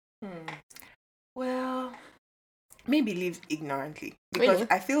 Well... maybe live ignorantly because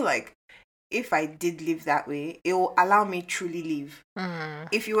I feel like if I did live that way, it will allow me truly live.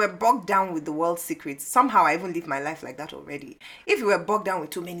 If you were bogged down with the world's secrets, somehow I even live my life like that already. If you were bogged down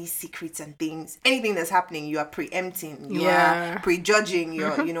with too many secrets and things, anything that's happening, you are preempting, you are prejudging,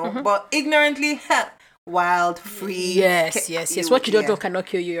 but ignorantly, wild, free. Yes. What you don't know cannot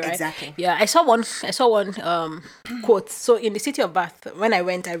kill you, right? Exactly. Yeah, I saw one quote. So in the city of Bath, when I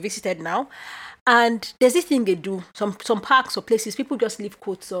went, I visited now. And there's this thing they do, some parks or places, people just leave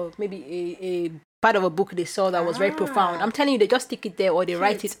quotes or maybe a part of a book they saw that was very profound. I'm telling you, they just stick it there or they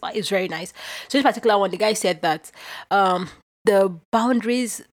write it. It's very nice. So this particular one, the guy said that the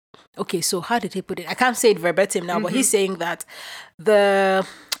boundaries... Okay, so how did he put it? I can't say it verbatim now, but he's saying that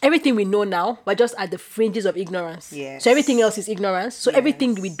everything we know now, we're just at the fringes of ignorance. Yes. So everything else is ignorance. So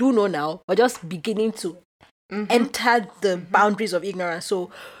everything we do know now, we're just beginning to enter the boundaries of ignorance. So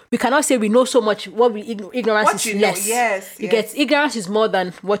we cannot say we know so much. Ignorance is less. Yes. Get ignorance is more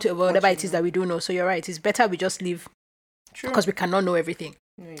than whatever it is that we do know. So you're right. It's better we just live. True. Because we cannot know everything.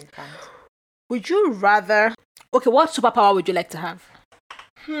 No, you can't. Would you rather... Okay, what superpower would you like to have?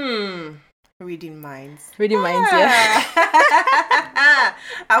 Reading minds. Reading minds, yeah.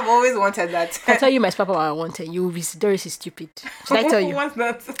 I've always wanted that. I tell you my superpower I wanted. Doris is stupid. Should I tell you? What's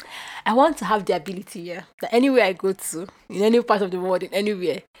that? I want to have the ability, that anywhere I go to, in any part of the world, in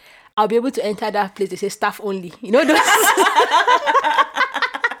anywhere, I'll be able to enter that place. They say staff only. You know those.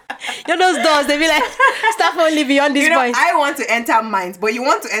 You know those doors, they be like, staff only beyond this point. I want to enter minds, but you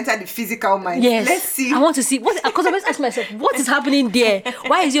want to enter the physical mind. Yes. Let's see. I want to see, because I always ask myself, what is happening there?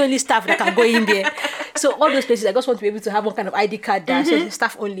 Why is it only staff that can go in there? So all those places, I just want to be able to have one kind of ID card there. So the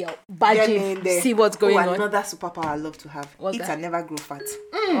staff only, badge in, see what's going on. Another superpower I love to have. What's that? And never grow fat.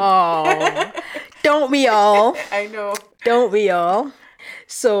 Oh, don't we all? I know. Don't we all?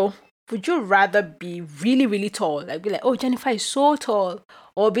 So, would you rather be really, really tall? Like, be like, oh, Jennifer is so tall.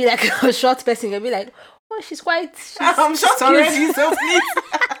 Or be like a short person and be like, oh, she's I'm short already, so please.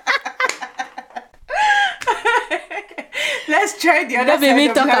 Let's try the other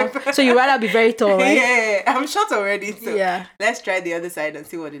side of life. So you rather be very tall, right? Yeah, I'm short already. So let's try the other side and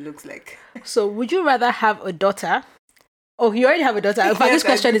see what it looks like. So would you rather have a daughter? Oh, you already have a daughter. In fact, this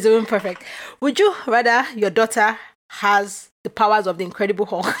question is even perfect. Would you rather your daughter has the powers of the Incredible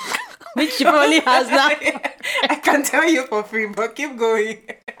Hulk? Which she probably has now. I can tell you for free, but keep going.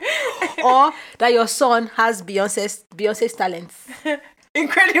 Or that your son has Beyonce's talents.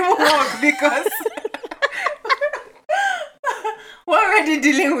 Incredible Hulk, because we're already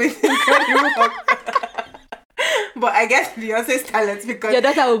dealing with Incredible Hulk. But I guess Beyonce's talents, because your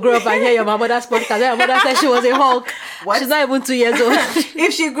daughter will grow up and hear your mother's podcast. Your mother said she was a Hulk. What? She's not even 2 years old.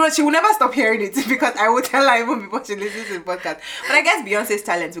 If she grows, she will never stop hearing it, because I will tell her even before she listens to the podcast. But I guess Beyonce's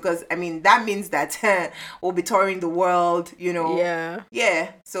talents, because I mean that means that we'll be touring the world, you know.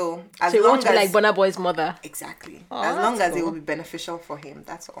 Yeah. So as long as, like Burna Boy's mother. Exactly. Oh, as long as it will be beneficial for him,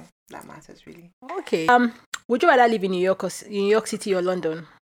 that's all that matters, really. Okay. Would you rather live in New York City or London?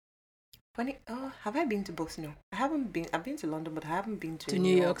 Funny. Oh, have I been to both? No, I haven't been. I've been to London, but I haven't been to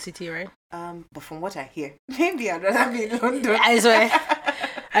New York City, right? But from what I hear, maybe I'd rather be in London. I swear,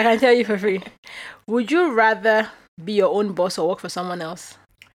 I can tell you for free. Would you rather be your own boss or work for someone else?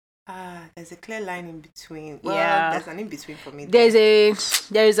 There's a clear line in between. Well, there's an in between for me. There's a.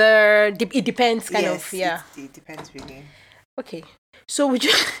 It depends, kind of. Yeah. It depends really. Okay, so would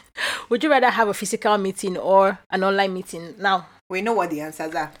you rather have a physical meeting or an online meeting now? We know what the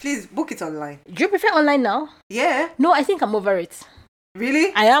answers are. Please book it online. Do you prefer online now? Yeah. No, I think I'm over it.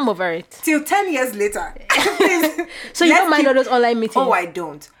 Really? I am over it. Till 10 years later. Please. So you don't mind all those online meetings? Oh, I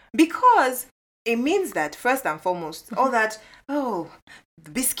don't. Because it means that, first and foremost, all that, the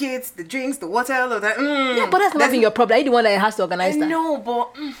biscuits, the drinks, the water, all of that. Yeah, but that's not even your problem. You're the one that has to organize that. No,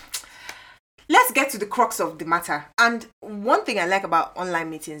 but let's get to the crux of the matter. And one thing I like about online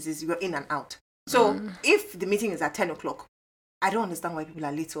meetings is you're in and out. So if the meeting is at 10 o'clock, I don't understand why people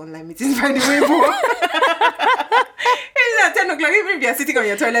are late to online meetings, by the way, It's at 10 o'clock, even if you're sitting on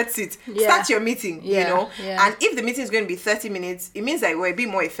your toilet seat, start your meeting, you know? Yeah. And if the meeting is going to be 30 minutes, it means that we're being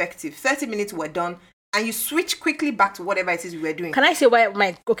more effective. 30 minutes, we're done. And you switch quickly back to whatever it is we were doing. Can I say why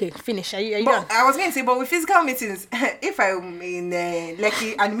finish? Are you done? I was going to say, but with physical meetings, if I'm in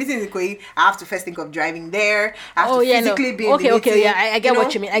Lekki and the meeting is in Ikoyi, I have to first think of driving there. I have to physically be in the meeting. Okay, I get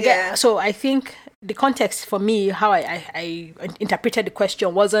what you mean. So I think the context for me, how I interpreted the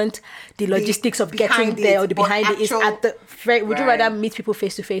question wasn't the logistics of getting there or the behind it. Is at the would you rather meet people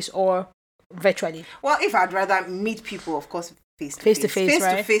face to face or virtually? Well, if I'd rather meet people, of course, face to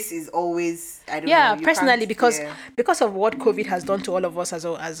face is always, I don't know. Personally, because of what COVID has done to all of us as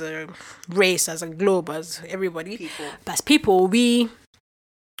a race, as a globe, as everybody, as people,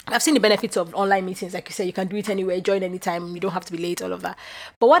 I've seen the benefits of online meetings. Like you said, you can do it anywhere, join anytime, you don't have to be late, all of that.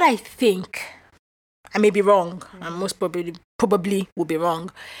 But what I think, I may be wrong, and most probably will be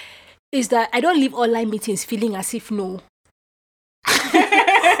wrong, is that I don't leave online meetings feeling as if we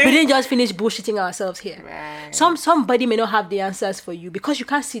didn't just finish bullshitting ourselves here. Right. Somebody may not have the answers for you because you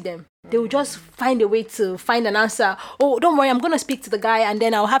can't see them. They will just find a way to find an answer. Oh, don't worry, I'm going to speak to the guy and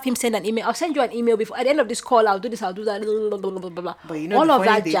then I'll have him send an email. I'll send you an email before at the end of this call. I'll do this, I'll do that. Blah, blah, blah, blah. But you know, all of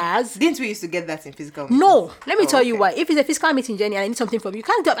that jazz. Didn't we used to get that in physical meetings? No, let me tell you why. If it's a physical meeting, Jenny, and I need something from you, you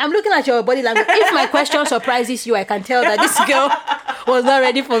can't tell. I'm looking at your body language. If my question surprises you, I can tell that this girl was not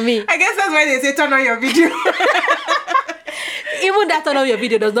ready for me. I guess that's why they say turn on your video. Even that turn on your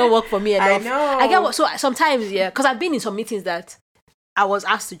video does not work for me enough. I know. I get what. So sometimes, because I've been in some meetings that I was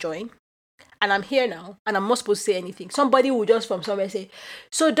asked to join, and I'm here now, and I'm not supposed to say anything. Somebody will just from somewhere say,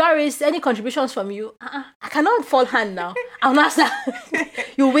 "So Doris, any contributions from you?" I cannot fall hand now. I'm not.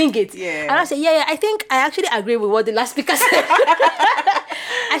 You wing it. Yeah. And I say, yeah. I think I actually agree with what the last speaker said.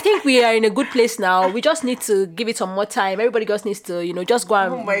 I think we are in a good place now. We just need to give it some more time. Everybody just needs to, just go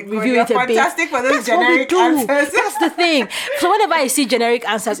and review it a bit. Fantastic for those generic answers. That's the thing. So whenever I see generic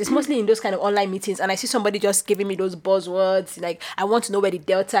answers, it's mostly in those kind of online meetings, and I see somebody just giving me those buzzwords like, I want to know where the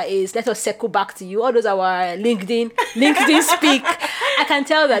delta is. Let us circle back to you. All those are our LinkedIn speak. I can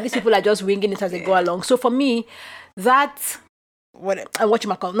tell that these people are just winging it as they go along. So for me, that what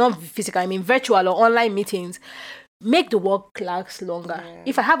you call not physical, I mean virtual or online meetings, make the work last longer. Yeah.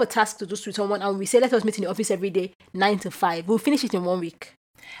 If I have a task to do with someone and we say let us meet in the office every day 9 to 5, we'll finish it in 1 week.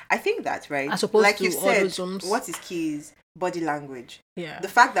 I think that's right. As opposed like to you said, all those Zooms. What is key is body language. Yeah. The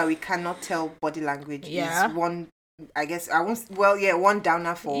fact that we cannot tell body language is one. I guess I won't. Well, yeah, one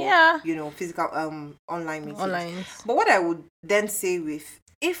downer for physical online meetings. But what I would then say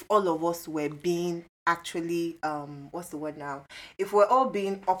if all of us were being actually what's the word now? If we're all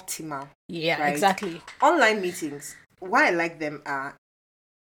being optimal. Yeah, right? Exactly. Online meetings, why I like them are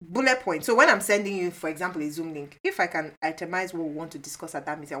bullet points. So when I'm sending you, for example, a Zoom link, if I can itemize what we want to discuss at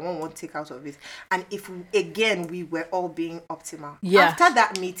that meeting, what we want to take out of it, and if we were all being optimal, after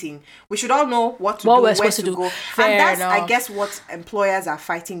that meeting, we should all know what to do, where to go. Fair and that's, enough. I guess, what employers are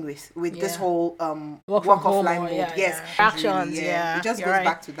fighting with this whole work offline mode. Yes, actions. Really, it just goes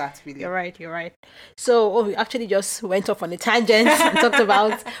back to that. Really, you're right. So we actually just went off on a tangent and talked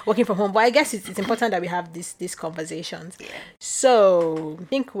about working from home, but I guess it's important that we have these conversations. Yeah. So I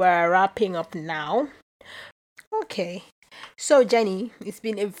think we're wrapping up now. Okay. So Jenny, it's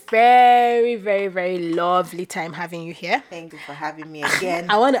been a very, very, very lovely time having you here. Thank you for having me again.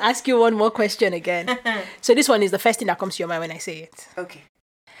 I want to ask you one more question again. So this one is the first thing that comes to your mind when I say it. Okay.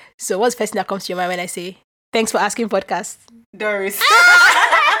 So what's the first thing that comes to your mind when I say, thanks for asking podcast? Doris.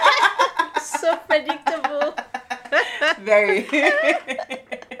 So predictable. Very.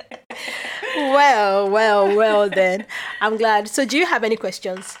 Well then. I'm glad. So do you have any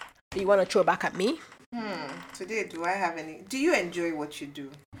questions that you want to throw back at me? Today, do I have any? Do you enjoy what you do?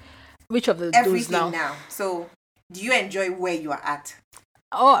 Which of the everything those now? So, do you enjoy where you are at?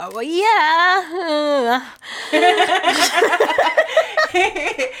 Oh, well, yeah.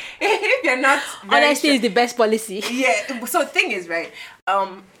 If you're not honesty is the best policy. Yeah. So the thing is, right?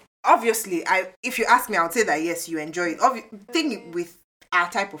 Obviously, if you ask me, I would say that yes, you enjoy it. Thing with our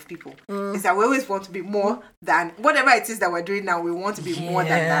type of people is that we always want to be more than whatever it is that we're doing now. We want to be more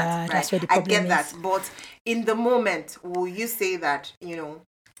than that. Right? That's where the problem I get that, but in the moment, will you say that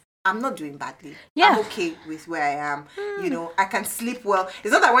I'm not doing badly? Yeah. I'm okay with where I am. I can sleep well.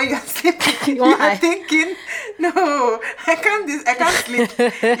 It's not that when you're sleeping, you're thinking, no, I can't sleep.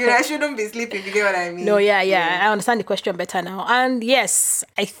 I shouldn't be sleeping. You get what I mean? No, yeah. I understand the question better now. And yes,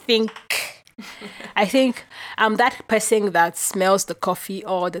 I think I'm that person that smells the coffee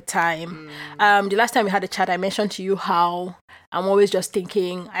all the time. The last time we had a chat, I mentioned to you how I'm always just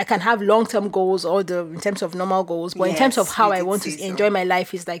thinking I can have long-term goals in terms of normal goals, but in terms of how I want to enjoy my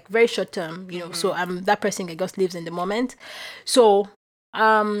life is like very short-term, so I'm that person that just lives in the moment. So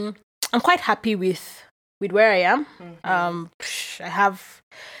I'm quite happy with where I am. I have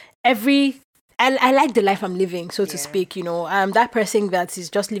I like the life I'm living, so to speak, I'm that person that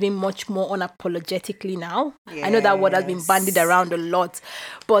is just living much more unapologetically now. Yes. I know that word has been bandied around a lot,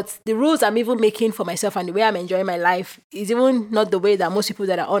 but the rules I'm even making for myself and the way I'm enjoying my life is even not the way that most people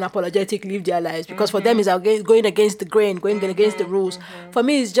that are unapologetic live their lives, because for them it's going against the grain, going against the rules. For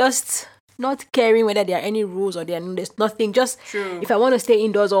me, it's just not caring whether there are any rules or there's nothing. Just if I want to stay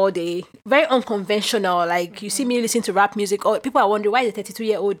indoors all day, very unconventional. Like you see me listen to rap music, or people are wondering why is a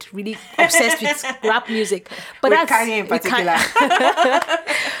 32-year-old really obsessed with rap music. But with that's Kanye in particular.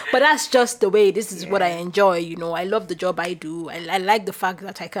 But that's just the way. This is what I enjoy. I love the job I do. I like the fact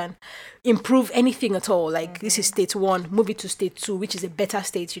that I can improve anything at all. Like this is state 1, move it to state 2, which is a better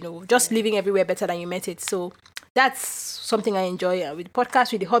state. Just living everywhere better than you met it. So that's something I enjoy with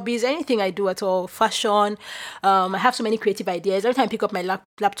podcasts, with the hobbies, anything I do at all, fashion. I have so many creative ideas. Every time I pick up my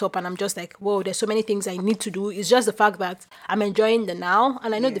laptop and I'm just like, whoa, there's so many things I need to do. It's just the fact that I'm enjoying the now,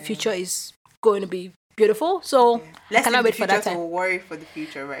 and I know the future is going to be beautiful. So I cannot wait for that time. To worry for the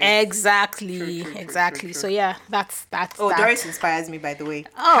future, right? Exactly. True. So yeah, that's Doris inspires me, by the way.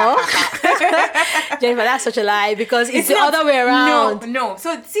 Oh, Jennifer, that's such a lie, because it's the other way around. No.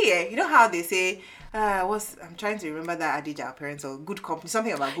 So see, you know how they say, I'm trying to remember that adage our parents, or good company,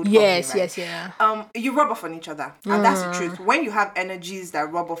 something about good company. Yes, right? You rub off on each other, and that's the truth. When you have energies that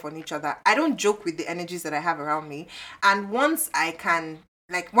rub off on each other, I don't joke with the energies that I have around me, and once I can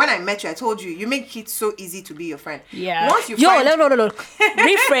like when I met you, I told you make it so easy to be your friend. Yeah. Once you no.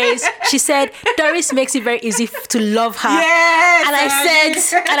 Rephrase. She said Doris makes it very easy to love her. Yes. And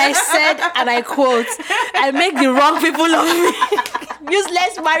I said, and I quote, I make the wrong people love me.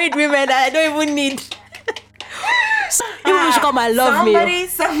 Useless married women that I don't even need. So, people should come and love me.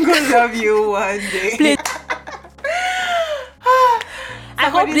 Some gonna love you one day. Please. I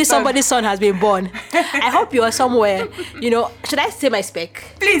hope somebody's son has been born. I hope you are somewhere. Should I say my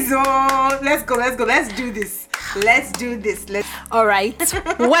spec? Please, let's go. Let's do this. All right.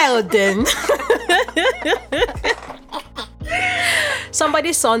 Well then.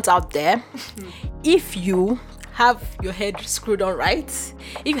 Somebody's sons out there. If you have your head screwed on right,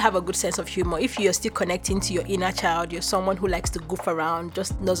 if you have a good sense of humor, if you're still connecting to your inner child, you're someone who likes to goof around,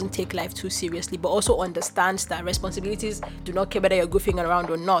 just doesn't take life too seriously, but also understands that responsibilities do not care whether you're goofing around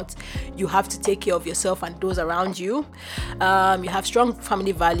or not. You have to take care of yourself and those around you. You have strong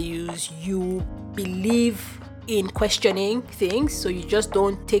family values. You believe in questioning things, so you just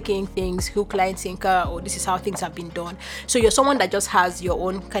don't take in things hook, line, sinker, or this is how things have been done. So you're someone that just has your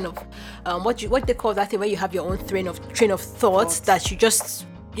own kind of what they call that thing where you have your own train of thoughts that you just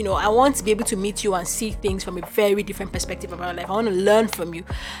I want to be able to meet you and see things from a very different perspective about life. I want to learn from you.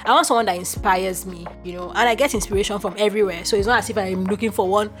 I want someone that inspires me, and I get inspiration from everywhere. So it's not as if I'm looking for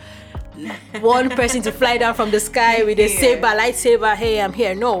one person to fly down from the sky with a lightsaber, hey, I'm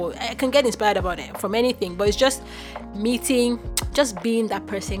here. No, I can get inspired about it from anything, but it's just just being that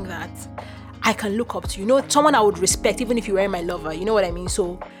person that I can look up to, someone I would respect even if you were my lover, you know what I mean?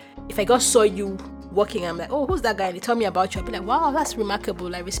 So if I just saw you walking, I'm like, oh, who's that guy? And they tell me about you, I'll be like, wow, that's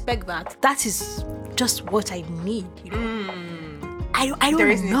remarkable, I respect that is just what I need, I don't there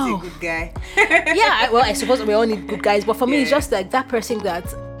isn't know. a good guy. Yeah, well, I suppose we all need good guys, but for me it's just like that person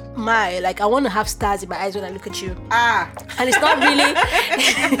that I want to have stars in my eyes when I look at you. And it's not really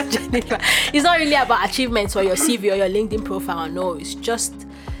Jennifer, it's not really about achievements or your CV or your LinkedIn profile. No, it's just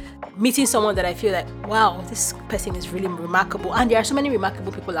meeting someone that I feel like, wow, this person is really remarkable. And there are so many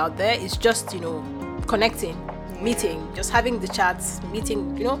remarkable people out there. It's just, connecting, meeting, just having the chats,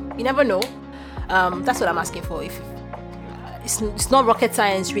 meeting, you never know. That's what I'm asking for. If it's not rocket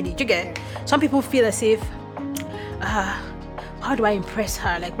science, really. Do you get? Some people feel as if how do I impress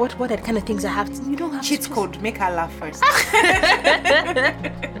her? Like, what are the kind of things I have to... You don't have cheat code. Make her laugh first.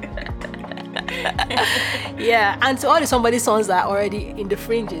 Yeah, and to all the somebody's sons that are already in the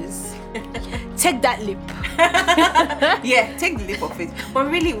fringes, take that leap. Yeah, take the leap of faith.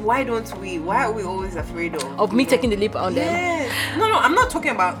 But really, why are we always afraid of me taking the leap on them? Yes. No, I'm not talking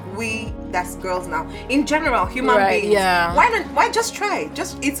about we, that's girls now. In general, human beings. Yeah. Why just try?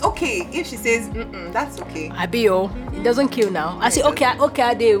 It's okay. If she says, that's okay. It doesn't kill now. I say, okay, are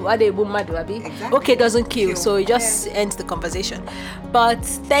they woman do abi? Exactly. Okay, doesn't kill. So it just ends the conversation. But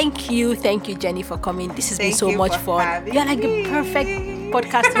thank you, Jenny, for coming. This has been so much fun. You're like the perfect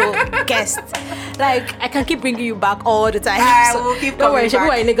podcast guest. Like, I can keep bringing you back all the time. I will keep coming back. Don't worry,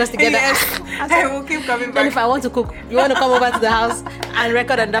 we're in Lagos together. Yes, I will keep coming back. Then if I want to cook, you want to come over to the house and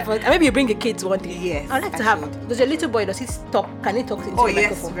record and that. Maybe you bring your kids one day. Yes, I'd like to have. Does your little boy, does he talk? Can he talk into the microphone?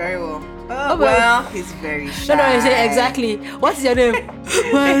 Yes, very well. Oh, well, he's very shy. No, say exactly. What's your name?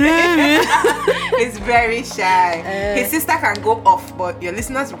 My name is... He's very shy. His sister can go off, but your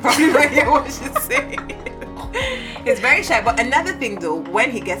listeners will probably not hear what she's saying. He's very shy. But another thing though,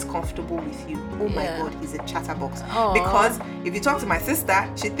 when he gets comfortable with you, oh my God, he's a chatterbox. Aww. Because if you talk to my sister,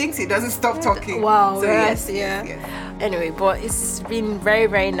 she thinks he doesn't stop talking. Wow. So yes. Anyway, but it's been very,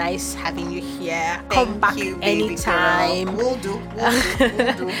 very nice having you here. Come back anytime. We'll do.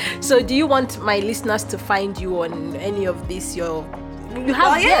 So do you want my listeners to find you on any of this? You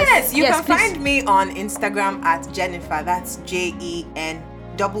have yes, you can find me on Instagram at Jennifer. That's JENEEFFAH.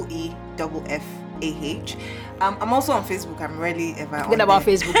 I'm also on Facebook. I'm rarely ever on Forget about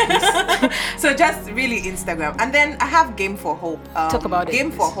Facebook, please. So just really Instagram. And then I have Game for Hope. Talk about it.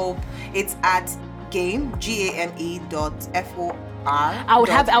 Game for Hope. It's at GAME.FOR. I'll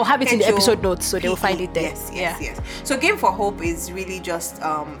have it in the episode notes, so they will find it there. Yes. So Game for Hope is really just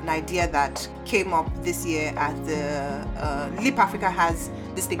an idea that came up this year at the Leap Africa has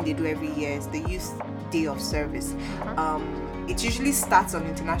this thing they do every year. It's the Youth Day of Service. It usually starts on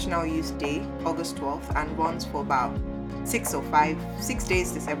International Youth Day, August 12th, and runs for about 6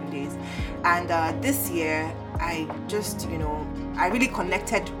 days to 7 days. And this year, I just, I really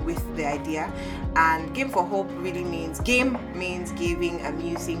connected with the idea. And Game for Hope really means giving,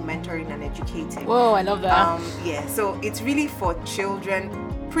 amusing, mentoring, and educating. Whoa, I love that. So it's really for children,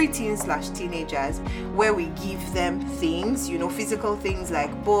 preteens/teenagers, where we give them things, physical things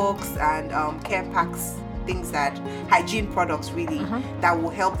like books and care packs, things that hygiene products really that will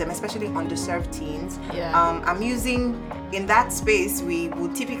help them, especially underserved teens. I'm using in that space, we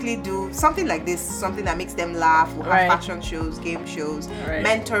would typically do something like this, something that makes them laugh. We'll have fashion shows, game shows,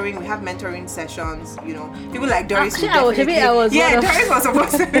 mentoring. We have mentoring sessions. You know, people like Doris. Doris was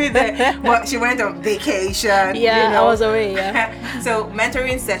supposed to be there, but she went on vacation. Yeah, you know? I was away. Yeah. So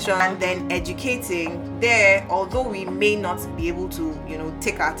mentoring session and then educating. There, although we may not be able to, you know,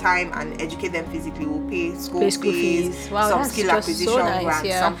 take our time and educate them physically, we'll pay school fees, wow, some skill acquisition so nice, grant,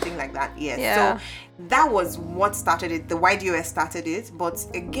 something like that. So that was what started it. The YDOS started it. But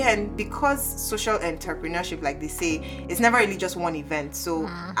again, because social entrepreneurship, like they say, it's never really just one event. So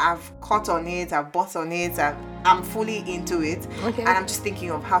I've caught on it, I've bought on it, I'm fully into it. And I'm just thinking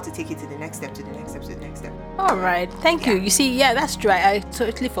of how to take it to the next step, to the next step, to the next step. All right. Thank you. You see, that's true. I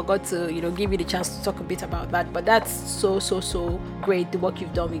totally forgot to, you know, give you the chance to talk a bit about that. But that's so great, the work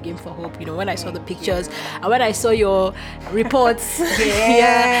you've done with Game for Hope. You know, when I saw the pictures and when I saw your reports,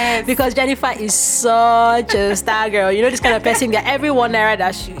 because Jennifer is such a star girl. You know, this kind of person that every #1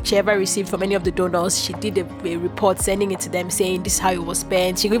 that she ever received from any of the donors, she did a report sending it to them saying this is how it was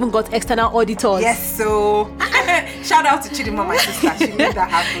spent. She even got external auditors. Yes, so shout out to Chidima, my sister. She made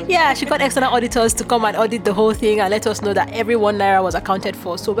that happen. Yeah, she got external auditors to come and audit the whole thing and let us know that every #1 was accounted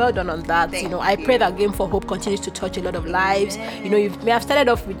for. So well done on that. Thank you know, I pray that Game for Hope continues to touch a lot of lives. You know, you may have started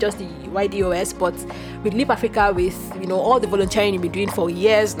off with just the YDOS, but with Leap Africa, with, you know, all the volunteering you've been doing for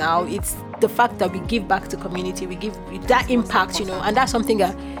years now, it's the fact that we give back to community, we give that impact, you know, and that's something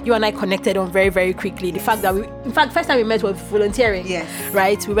that you and I connected on very, very quickly. The fact that first time we met was volunteering,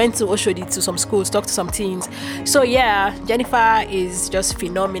 right? We went to Oshodi to some schools, talked to some teens. So Jennifer is just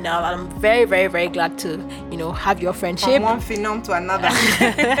phenomenal, and I'm very, very, very glad to, you know, have your friendship. From one phenom to another.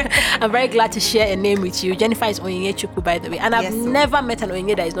 I'm very glad to share a name with you. Jennifer is Onyinye Chukwu, by the way, and I've never met an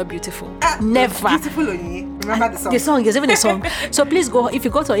Onyinye that is not beautiful. Never. Beautiful Onyinye. Remember the song? The song, there's even a song. So please go, if you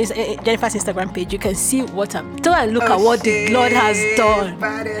go to Jennifer's Instagram page, you can see look at what the Lord has done.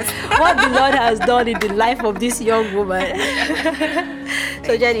 What the Lord has done in the life of this young woman.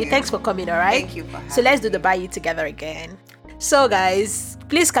 So Jenny, thanks for coming, all right? Thank you. So let's do the Bayou together again. So guys,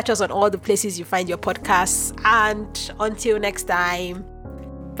 please catch us on all the places you find your podcasts, and until next time,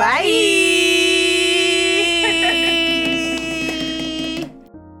 bye.